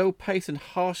 the slow pace and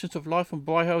harshness of life on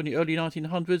Bryhill in the early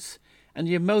 1900s, and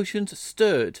the emotions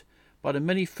stirred by the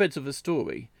many threads of the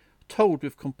story, told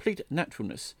with complete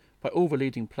naturalness by all the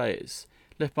leading players,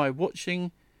 left my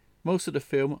watching most of the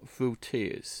film through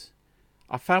tears.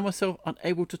 I found myself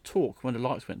unable to talk when the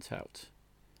lights went out.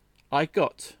 I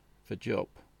got the job.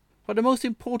 But the most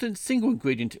important single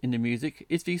ingredient in the music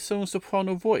is the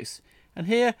soprano voice, and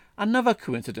here another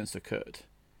coincidence occurred.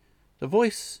 The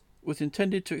voice was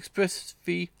intended to express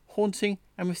the haunting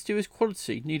and mysterious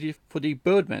quality needed for the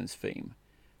Birdman's theme,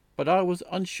 but I was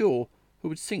unsure who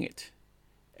would sing it.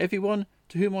 Everyone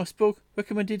to whom I spoke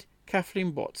recommended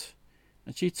Kathleen Bott,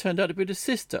 and she turned out to be the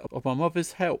sister of my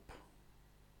mother's help.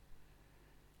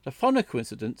 The final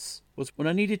coincidence was when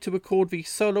I needed to record the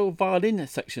solo violin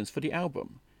sections for the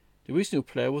album. The original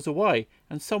player was away,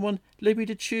 and someone led me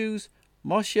to choose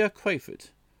Marcia Crayford,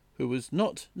 who was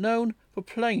not known for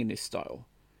playing in this style.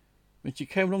 When she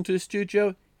came along to the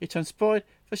studio, it transpired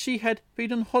that she had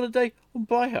been on holiday on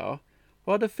Bryhill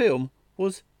while the film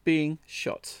was being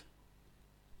shot.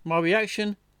 My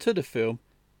reaction to the film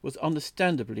was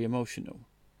understandably emotional.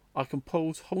 I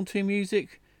composed haunting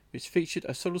music which featured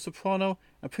a solo soprano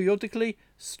and periodically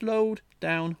slowed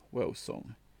down whale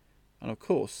song. And of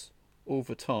course, all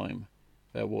the time,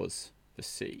 there was the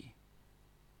sea."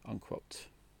 Unquote.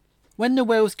 When the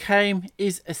Whales Came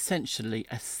is essentially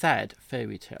a sad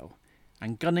fairy tale,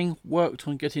 and Gunning worked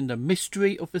on getting the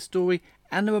mystery of the story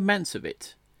and the romance of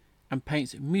it, and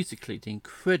paints musically the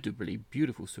incredibly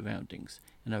beautiful surroundings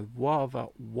in a rather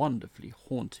wonderfully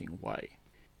haunting way.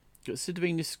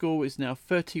 Considering this score is now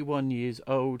 31 years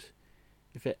old,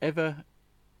 if there ever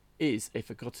is a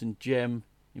forgotten gem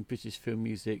in British film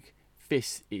music,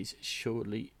 this is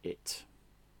surely it.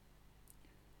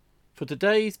 For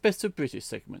today's Best of British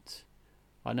segment,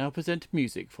 I now present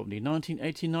music from the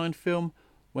 1989 film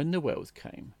When the Whales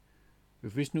Came,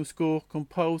 with original score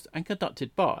composed and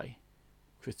conducted by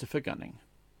Christopher Gunning.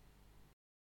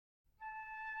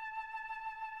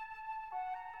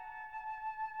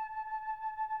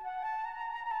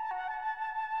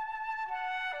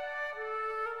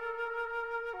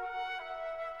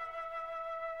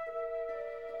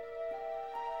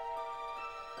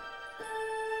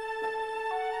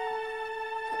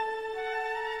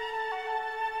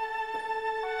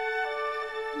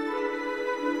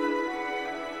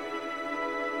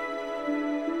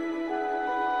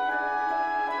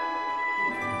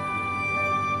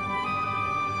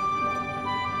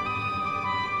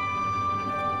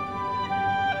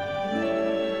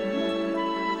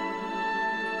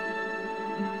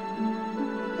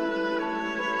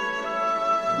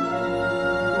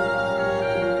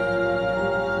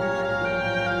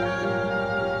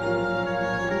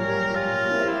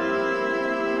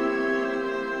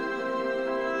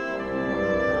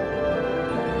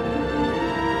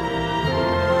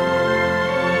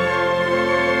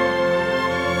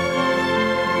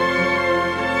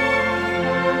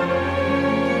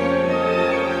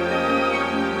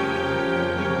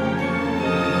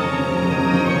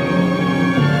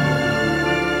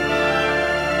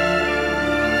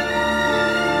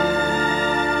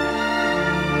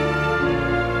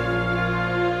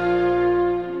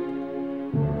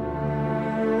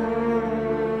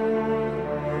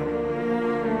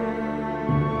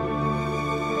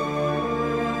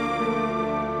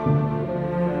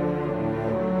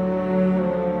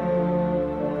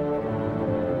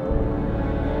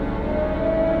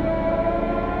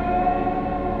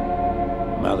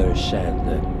 Mother said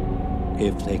that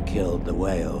if they killed the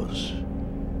whales,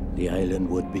 the island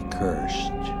would be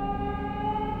cursed,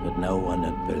 but no one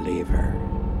would believe her.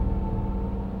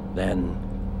 Then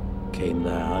came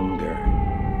the hunger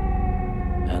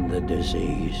and the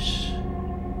disease.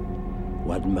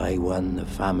 One by one, the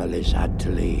families had to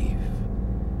leave.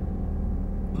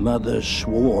 Mother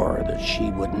swore that she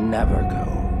would never go,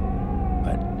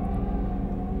 but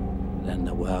then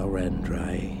the well ran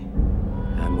dry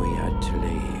and we had to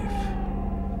leave.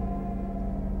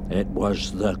 It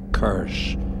was the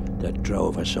curse that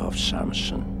drove us off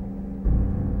Samson,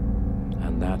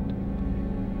 and that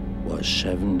was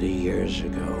 70 years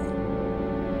ago,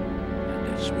 and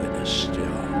it's with us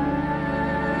still.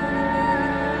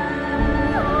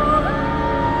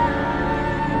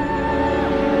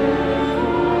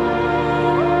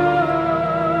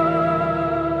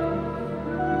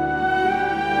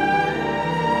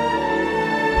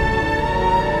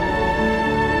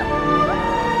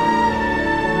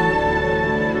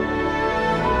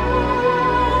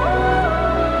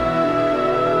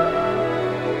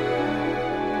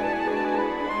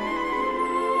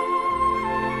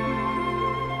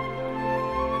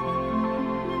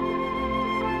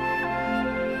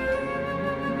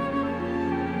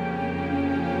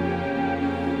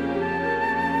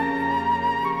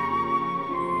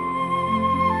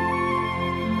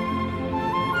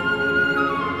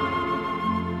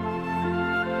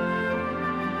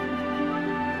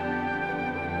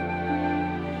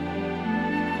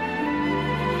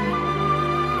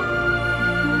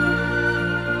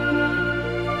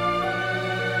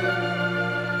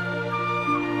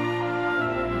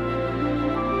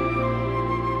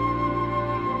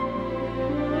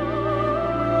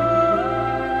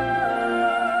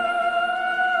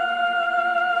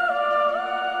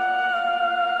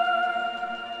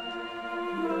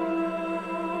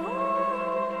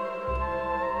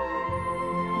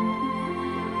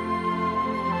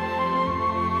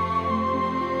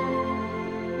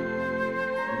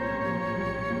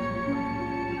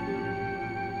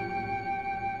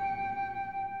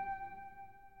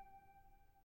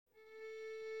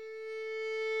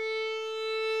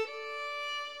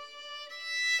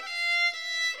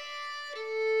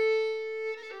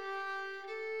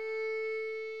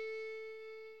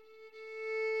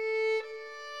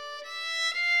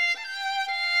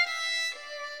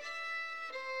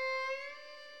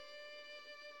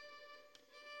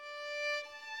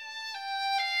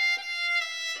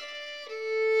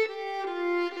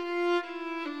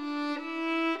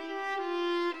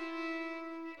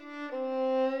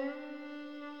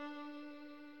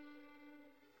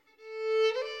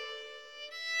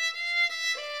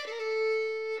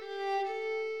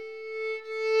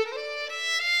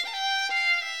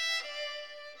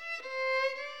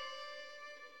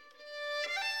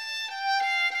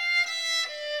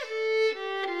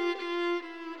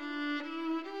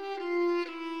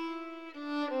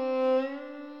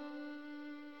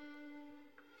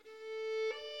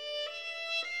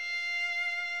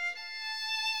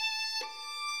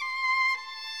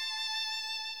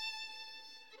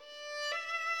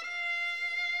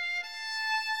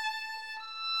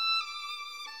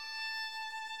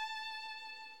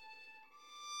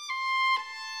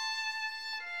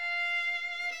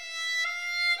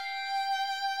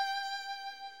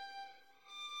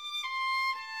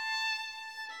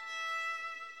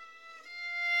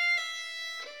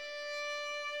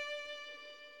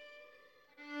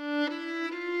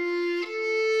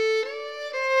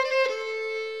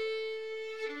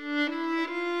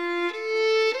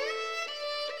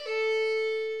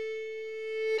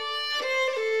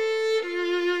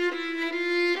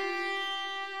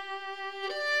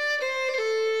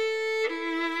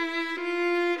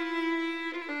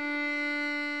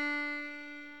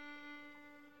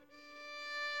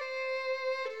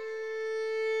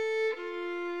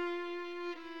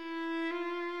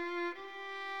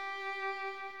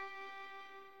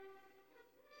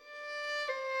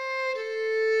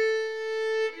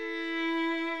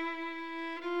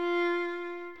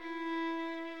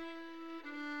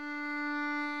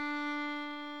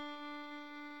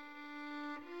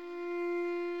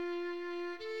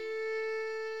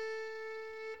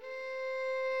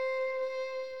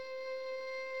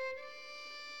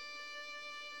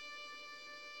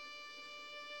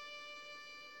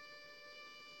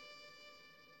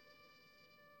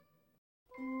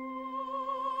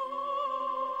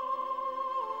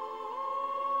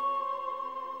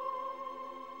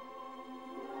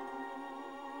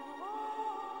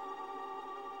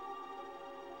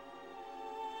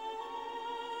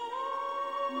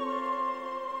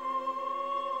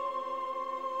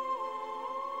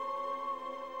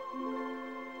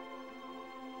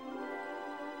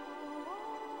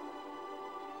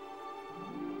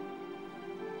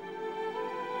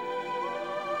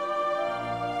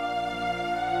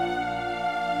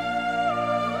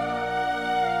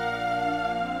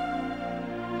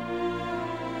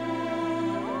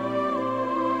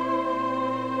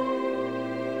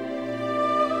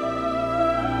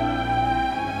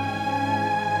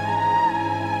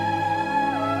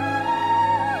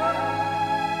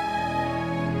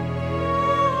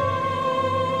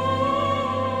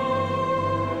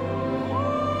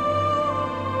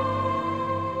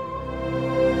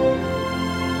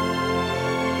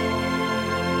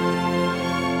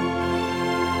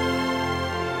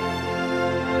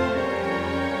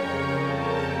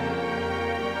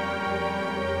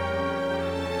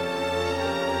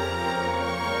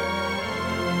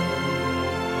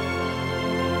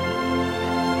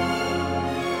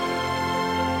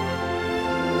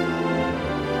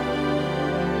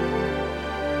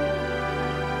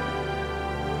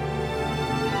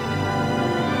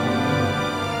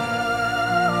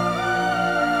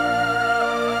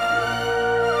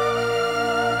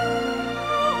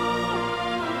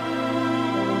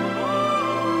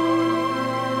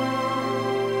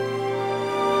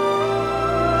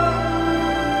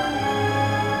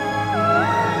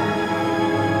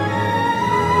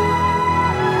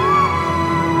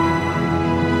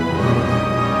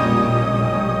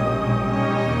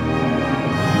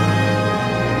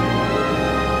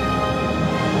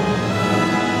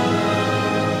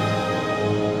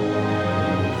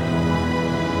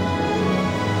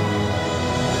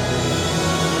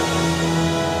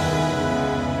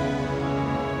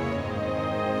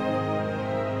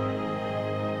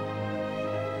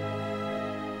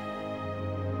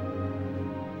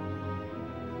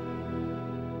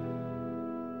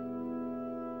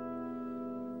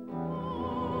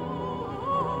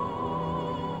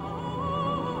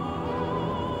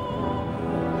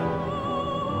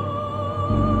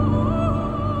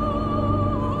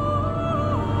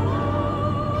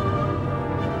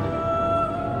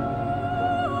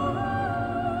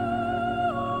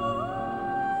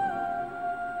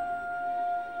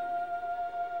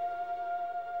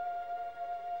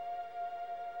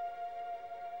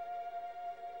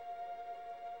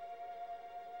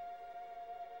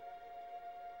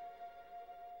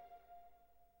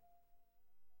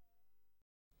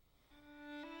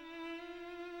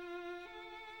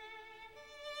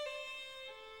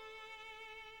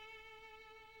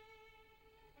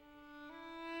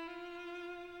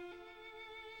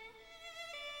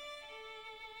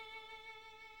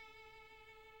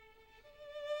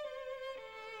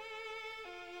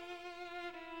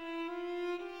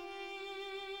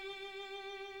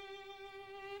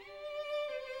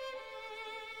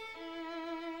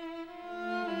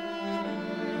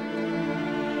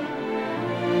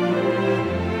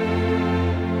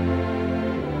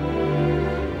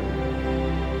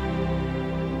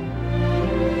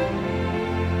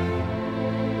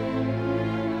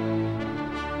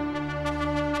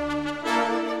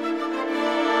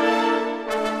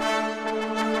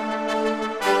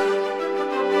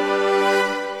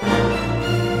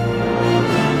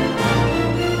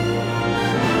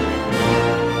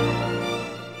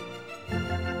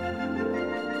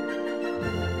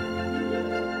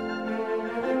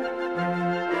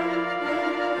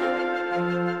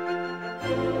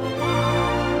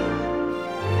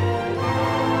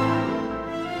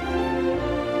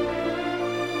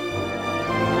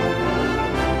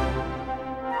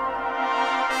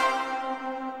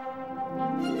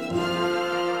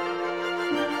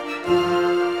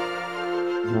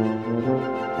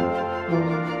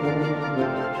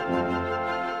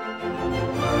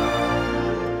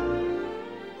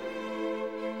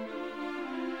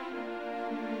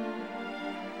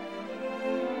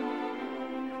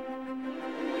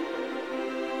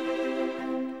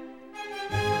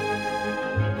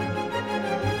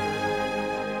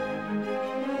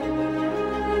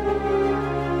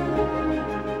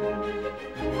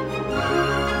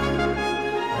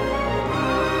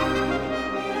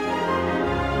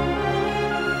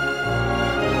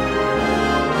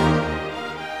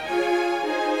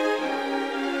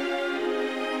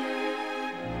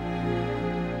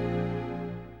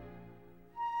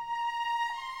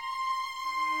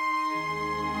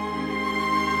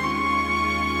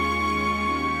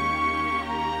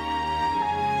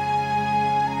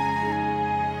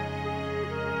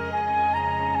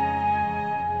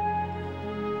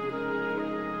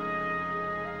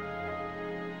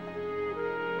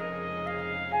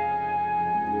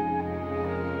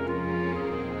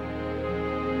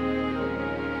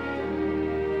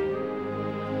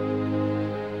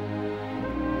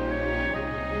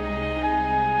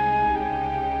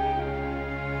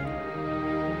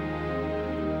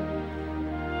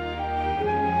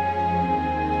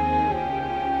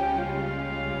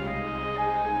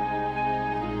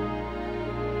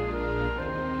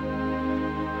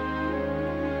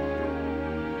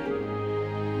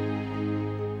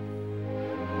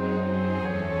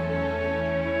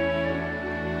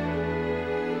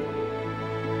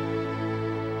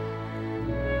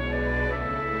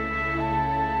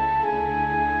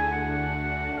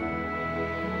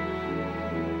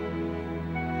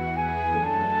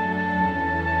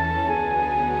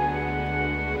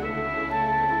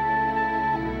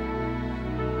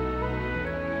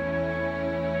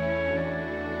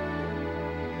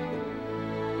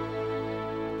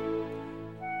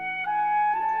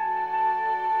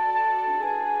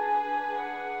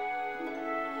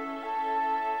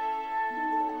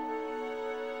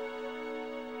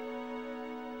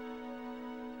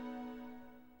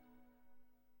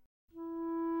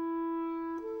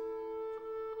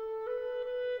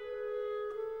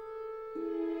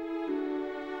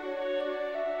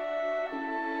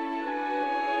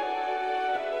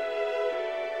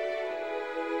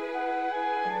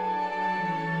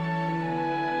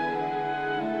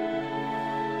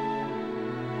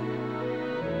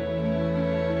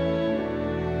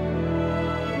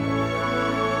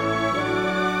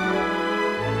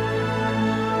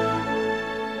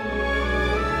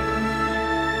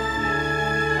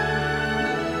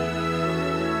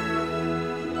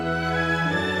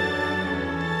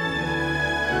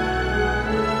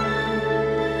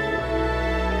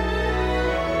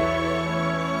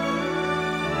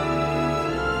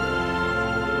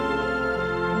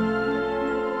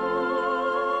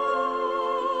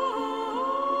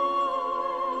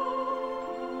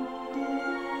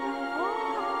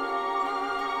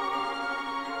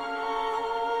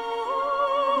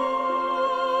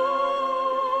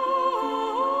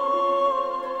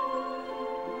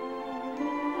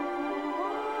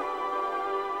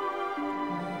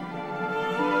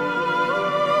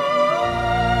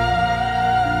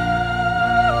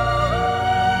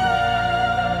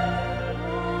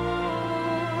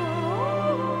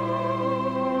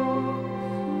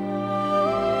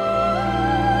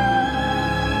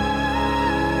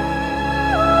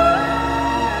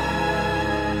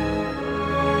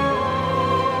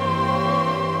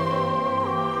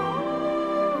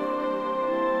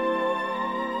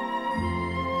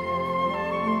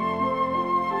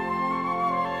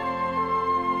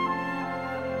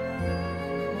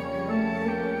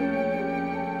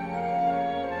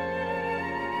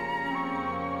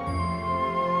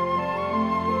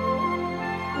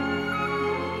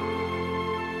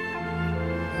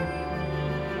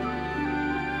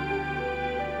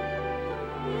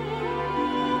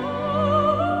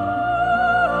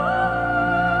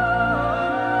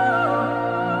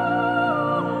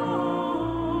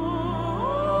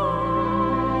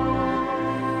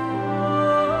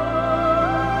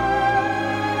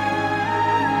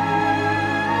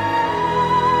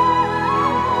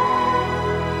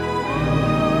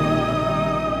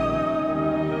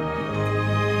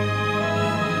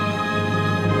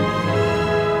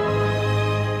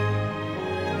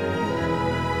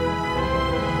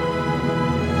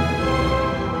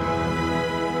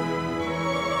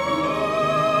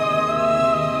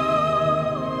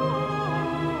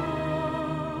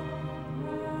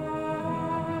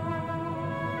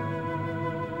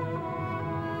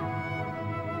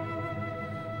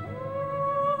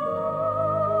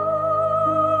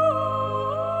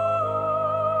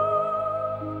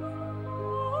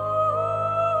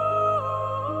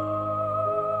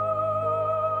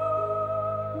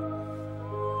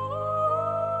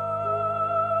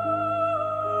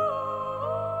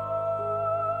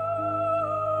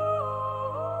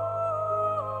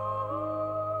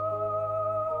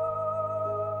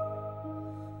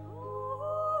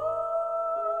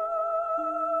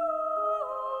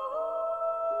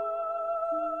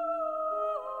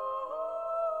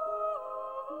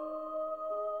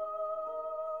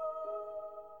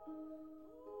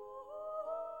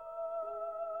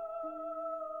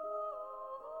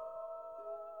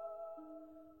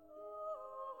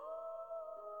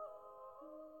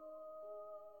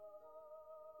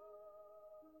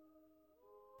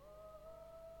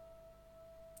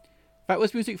 That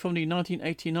was music from the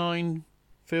 1989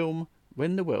 film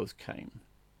When the Whales Came,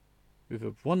 with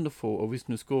a wonderful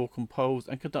original score composed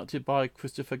and conducted by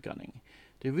Christopher Gunning.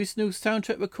 The original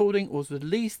soundtrack recording was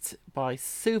released by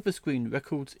Silver Screen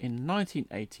Records in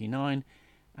 1989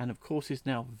 and of course is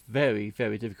now very,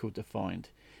 very difficult to find.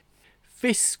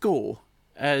 This score,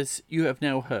 as you have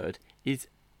now heard, is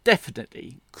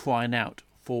definitely crying out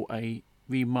for a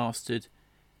remastered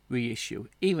reissue,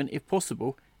 even if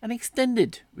possible an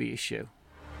extended reissue.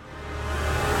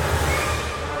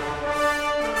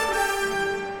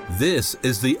 This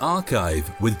is The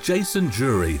Archive with Jason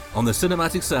Jury on the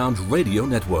Cinematic Sound Radio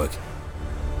Network.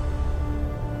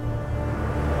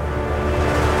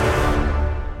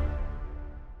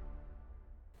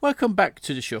 Welcome back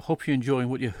to the show. Hope you're enjoying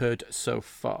what you've heard so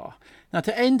far. Now,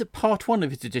 to end part one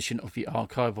of this edition of The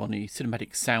Archive on the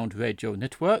Cinematic Sound Radio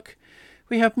Network,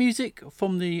 we have music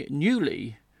from the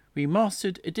newly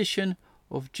remastered edition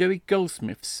of Jerry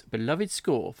Goldsmith's beloved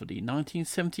score for the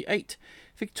 1978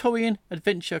 Victorian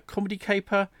adventure comedy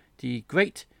caper, The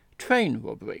Great Train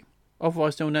Robbery,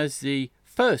 otherwise known as the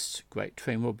first Great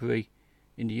Train Robbery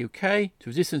in the UK,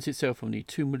 to distance itself from the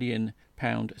 £2 million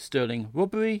sterling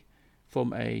robbery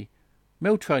from a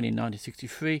mail train in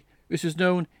 1963, which was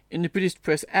known in the British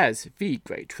press as the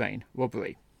Great Train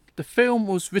Robbery. The film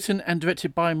was written and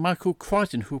directed by Michael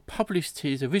Crichton, who published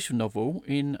his original novel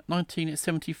in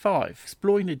 1975,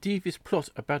 exploring the devious plot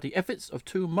about the efforts of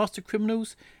two master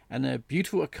criminals and their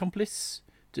beautiful accomplice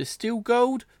to steal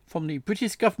gold from the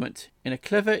British government in a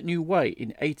clever new way in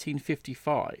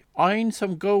 1855. Eyeing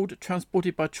some gold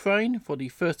transported by train for the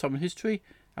first time in history,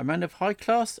 a man of high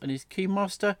class and his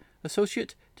keymaster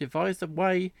associate devised a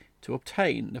way to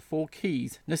obtain the 4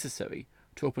 keys necessary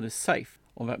to open a safe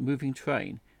on that moving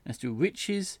train and steal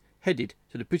riches headed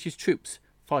to the British troops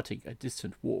fighting a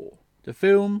distant war. The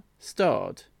film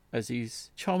starred as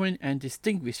these charming and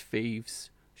distinguished thieves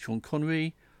Sean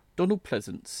Connery, Donald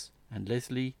Pleasance and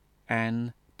Leslie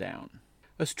Ann Down.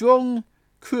 A strong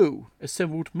crew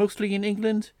assembled mostly in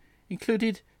England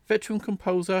included veteran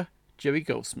composer Jerry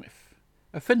Goldsmith,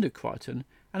 a friend of Crichton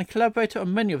and a collaborator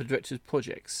on many of the director's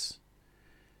projects.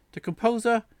 The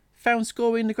composer found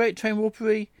scoring The Great Train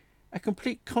Robbery a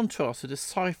complete contrast to the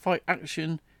sci-fi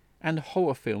action and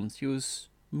horror films he was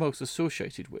most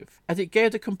associated with, as it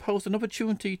gave the composer an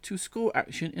opportunity to score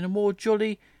action in a more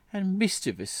jolly and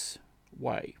mischievous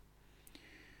way.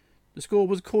 The score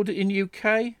was recorded in the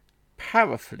UK,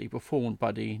 powerfully performed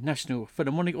by the National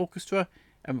Philharmonic Orchestra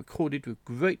and recorded with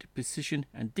great precision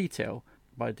and detail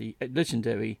by the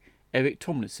legendary Eric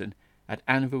Tomlinson at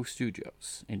Anvil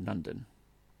Studios in London.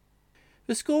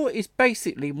 The score is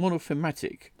basically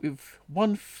monothematic, with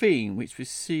one theme which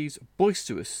receives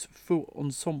boisterous full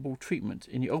ensemble treatment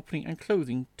in the opening and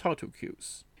closing title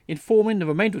cues, informing the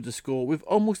remainder of the score with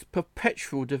almost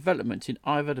perpetual development in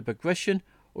either the progression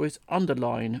or its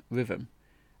underlying rhythm,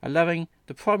 allowing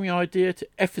the primary idea to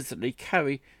effortlessly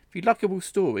carry the likable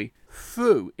story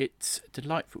through its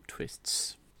delightful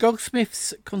twists.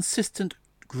 Goldsmith's consistent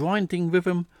grinding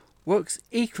rhythm works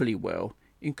equally well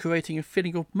in creating a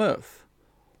feeling of mirth,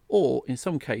 or in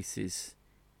some cases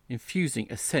infusing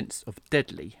a sense of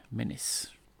deadly menace.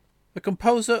 The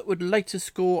composer would later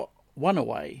score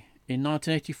Runaway in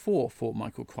 1984 for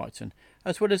Michael Crichton,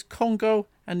 as well as Congo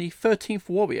and the 13th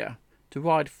Warrior,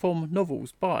 derived from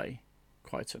novels by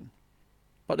Crichton.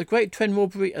 But The Great Train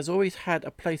Robbery has always had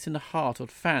a place in the heart of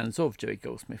fans of Jerry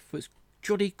Goldsmith for its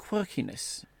jolly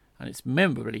quirkiness and its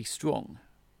memorably strong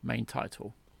main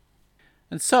title.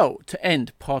 And so, to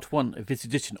end part one of this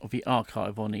edition of the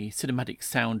Archive on the Cinematic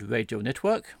Sound Radio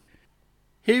Network,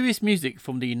 here is music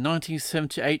from the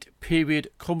 1978 period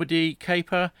comedy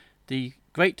caper The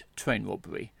Great Train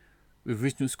Robbery, with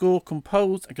original score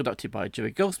composed and conducted by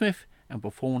Jerry Goldsmith and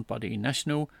performed by the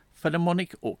National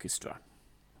Philharmonic Orchestra.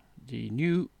 The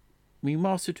new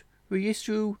remastered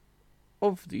reissue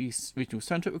of the original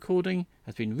soundtrack recording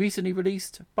has been recently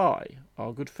released by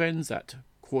our good friends at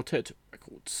Quartet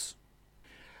Records.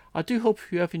 I do hope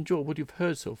you have enjoyed what you've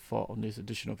heard so far on this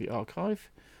edition of the Archive.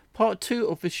 Part 2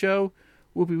 of the show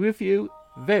will be with you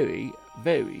very,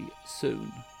 very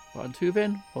soon. But until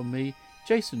then, from me,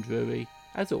 Jason Drury,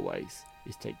 as always,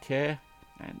 is take care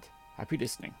and happy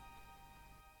listening.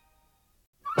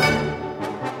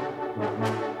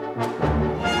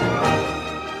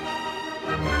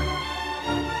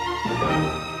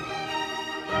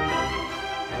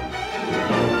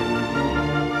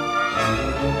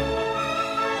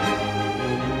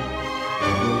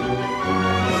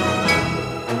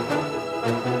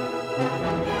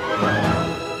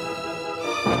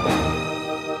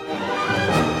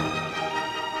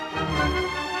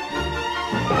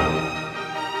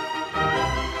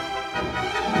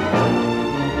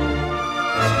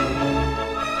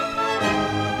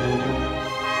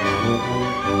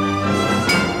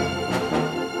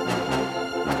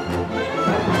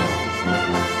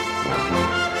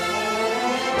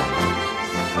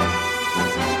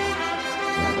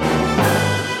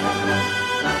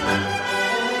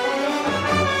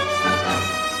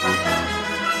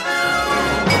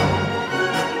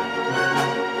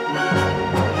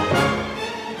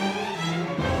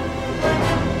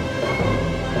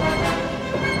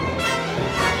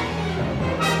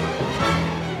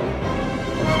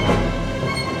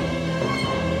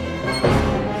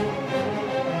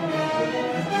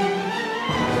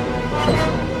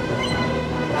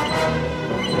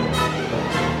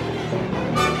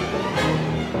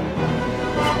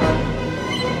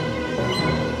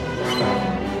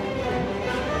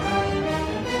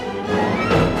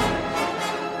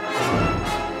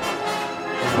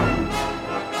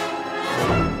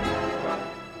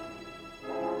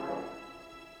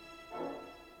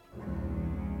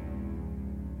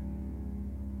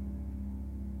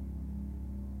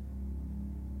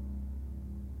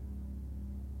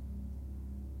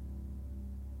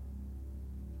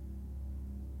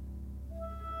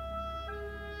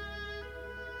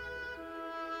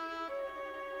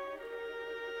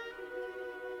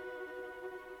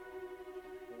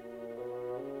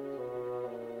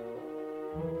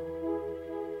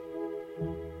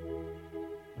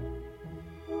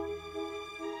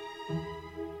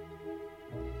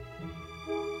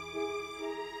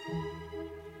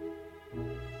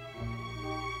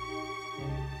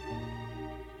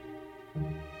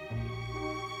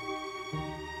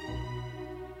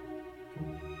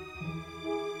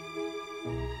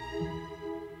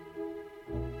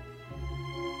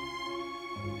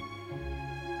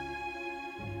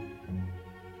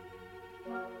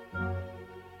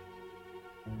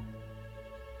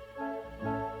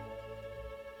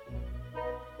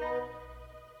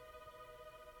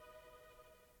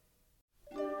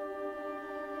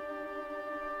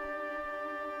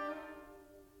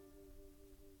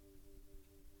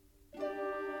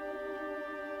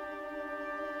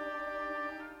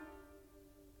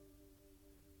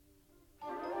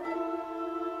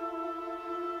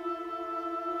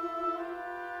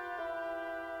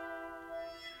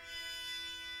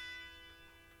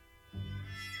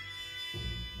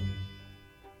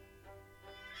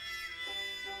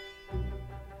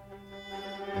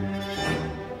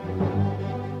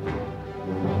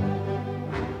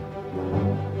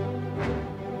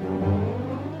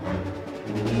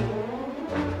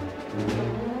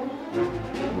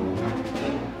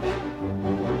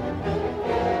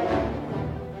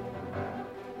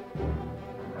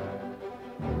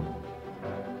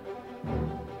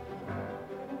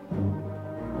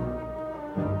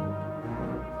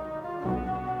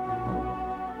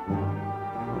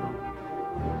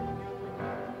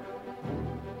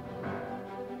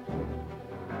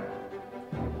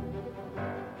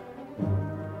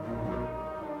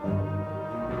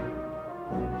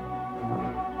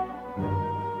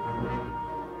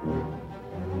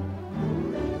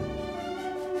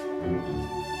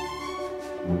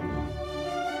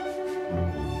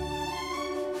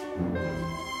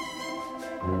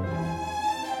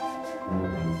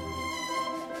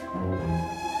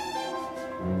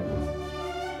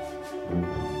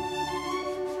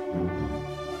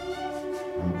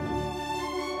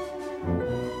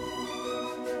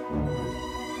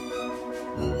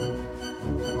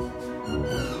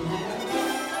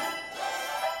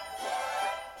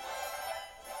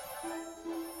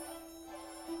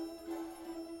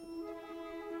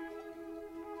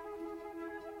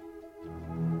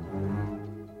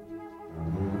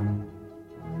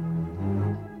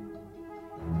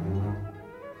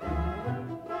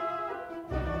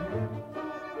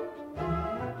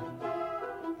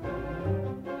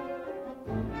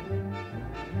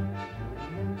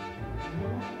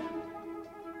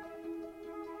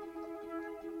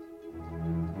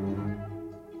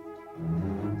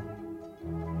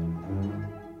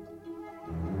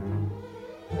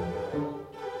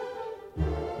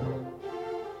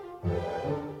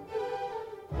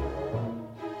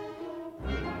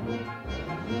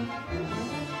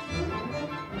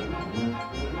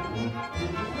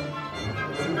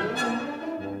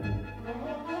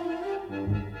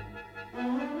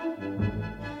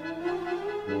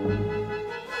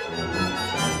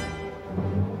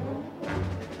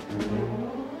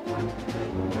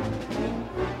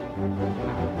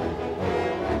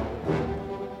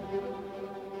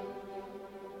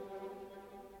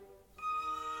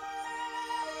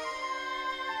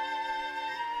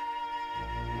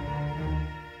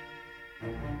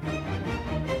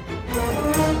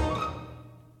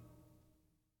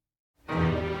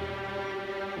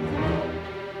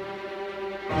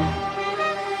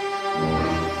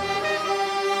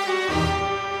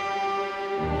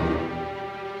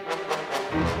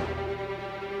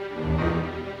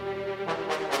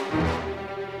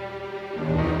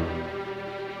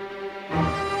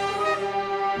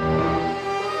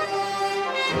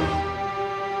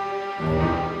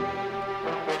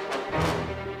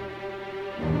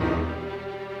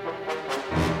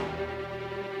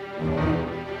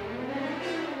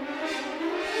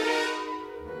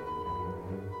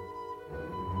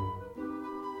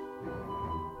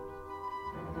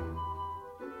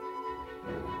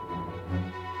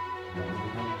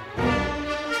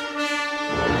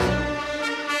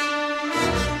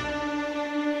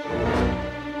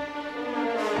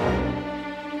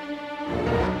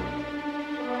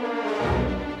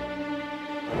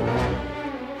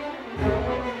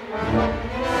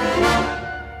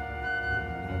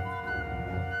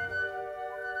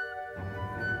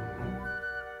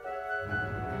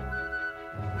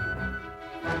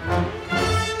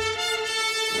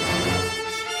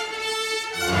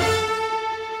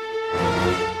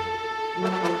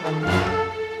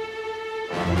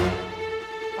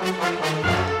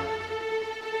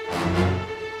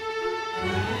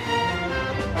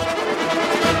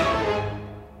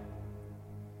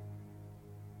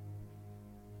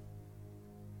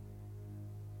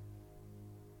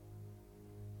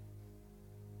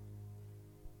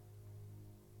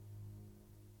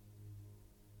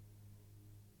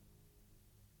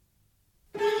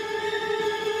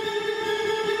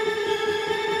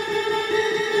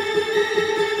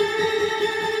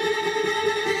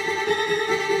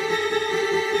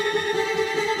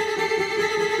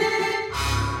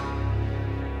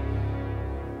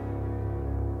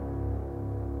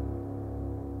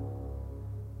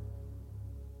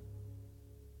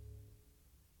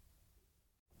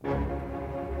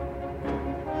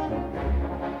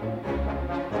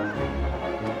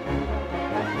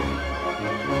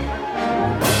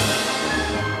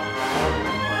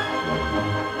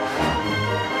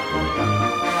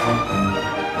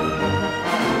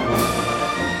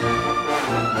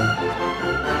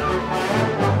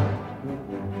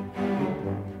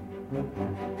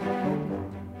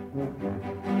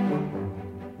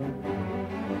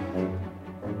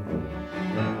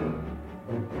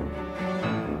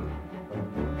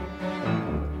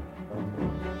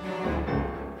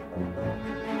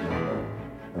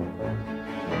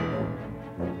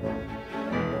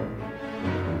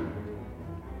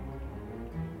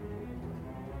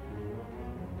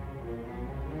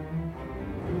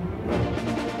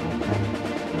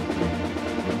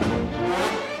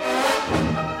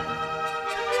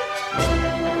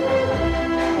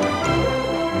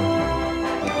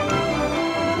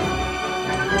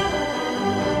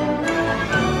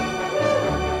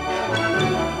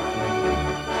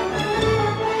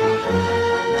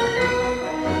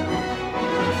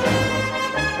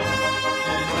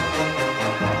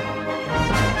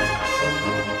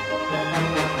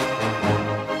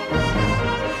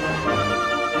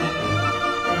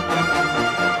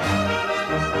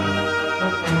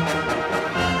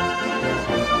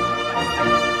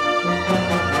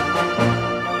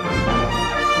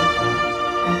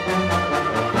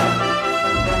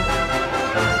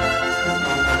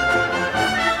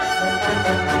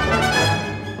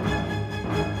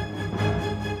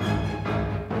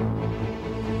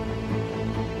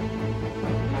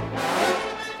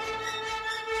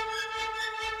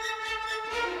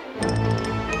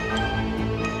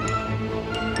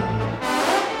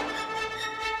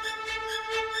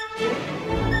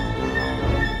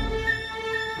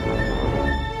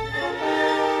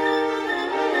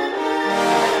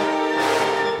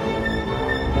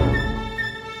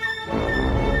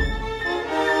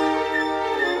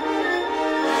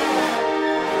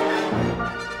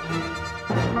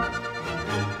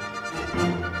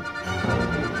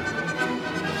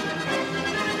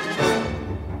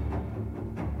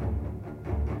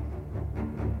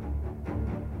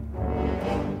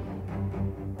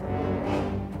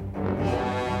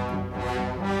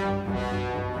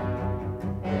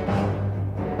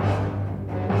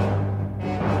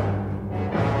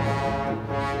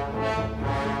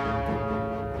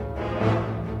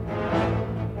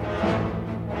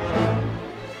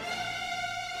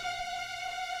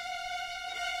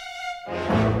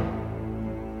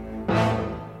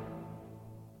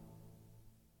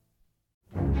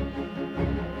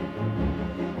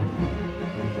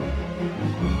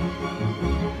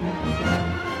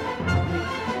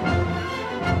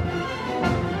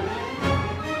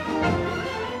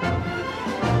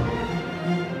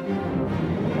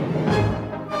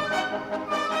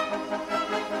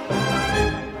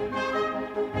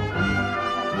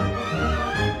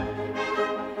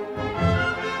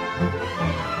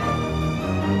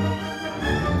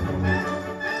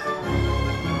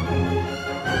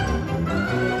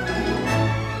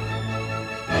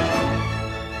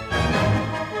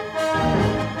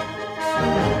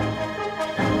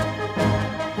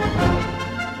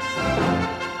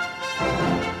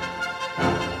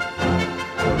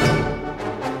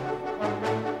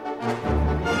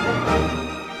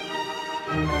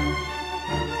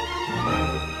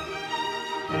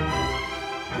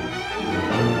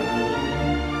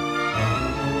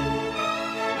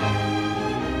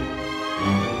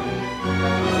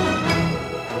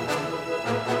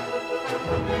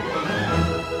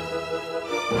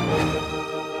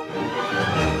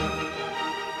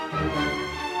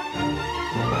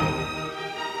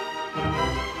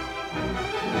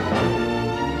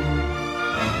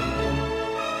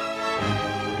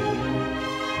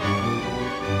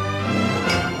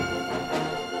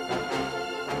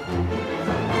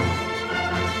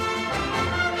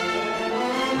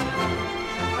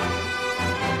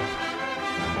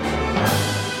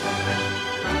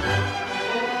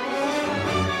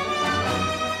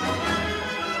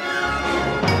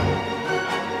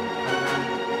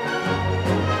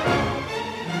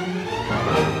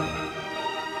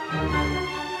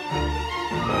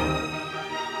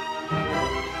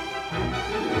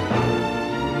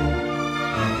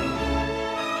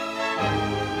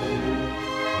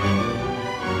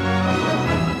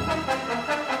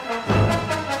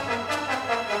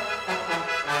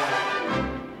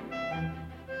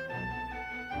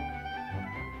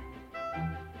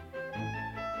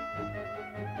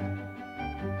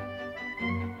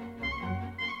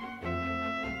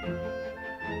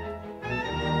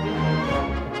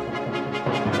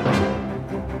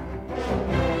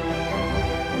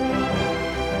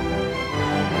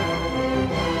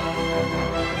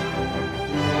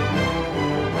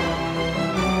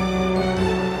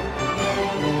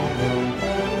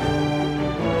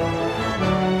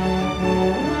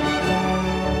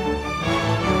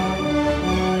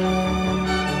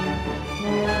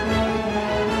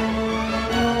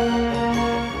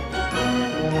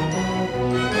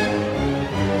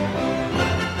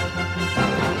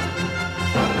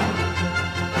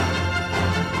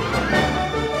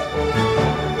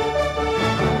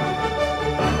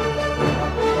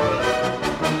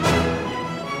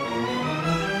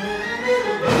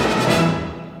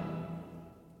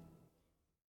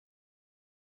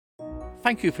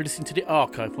 Thank you for listening to The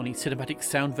Archive on the Cinematic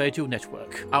Sound Radio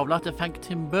Network. I would like to thank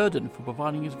Tim Burden for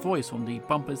providing his voice on the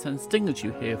bumpers and stingers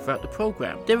you hear throughout the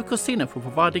programme, Derek Orsina for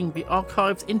providing The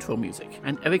Archive's intro music,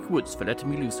 and Eric Woods for letting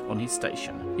me loose on his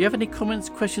station. If you have any comments,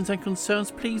 questions and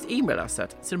concerns, please email us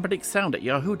at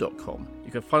cinematicsound@yahoo.com.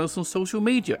 You can find us on social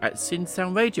media at Cin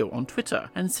Sound Radio on Twitter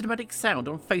and Cinematic Sound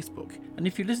on Facebook. And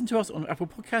if you listen to us on Apple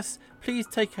Podcasts, please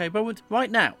take a moment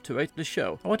right now to rate the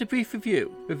show. I want a brief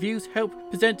review. Reviews help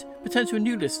present potential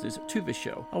new listeners to the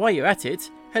show. And while you're at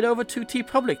it, head over to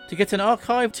TeePublic to get an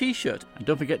archive t-shirt. And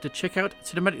don't forget to check out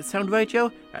Cinematic Sound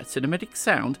Radio at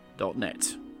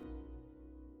cinematicsound.net.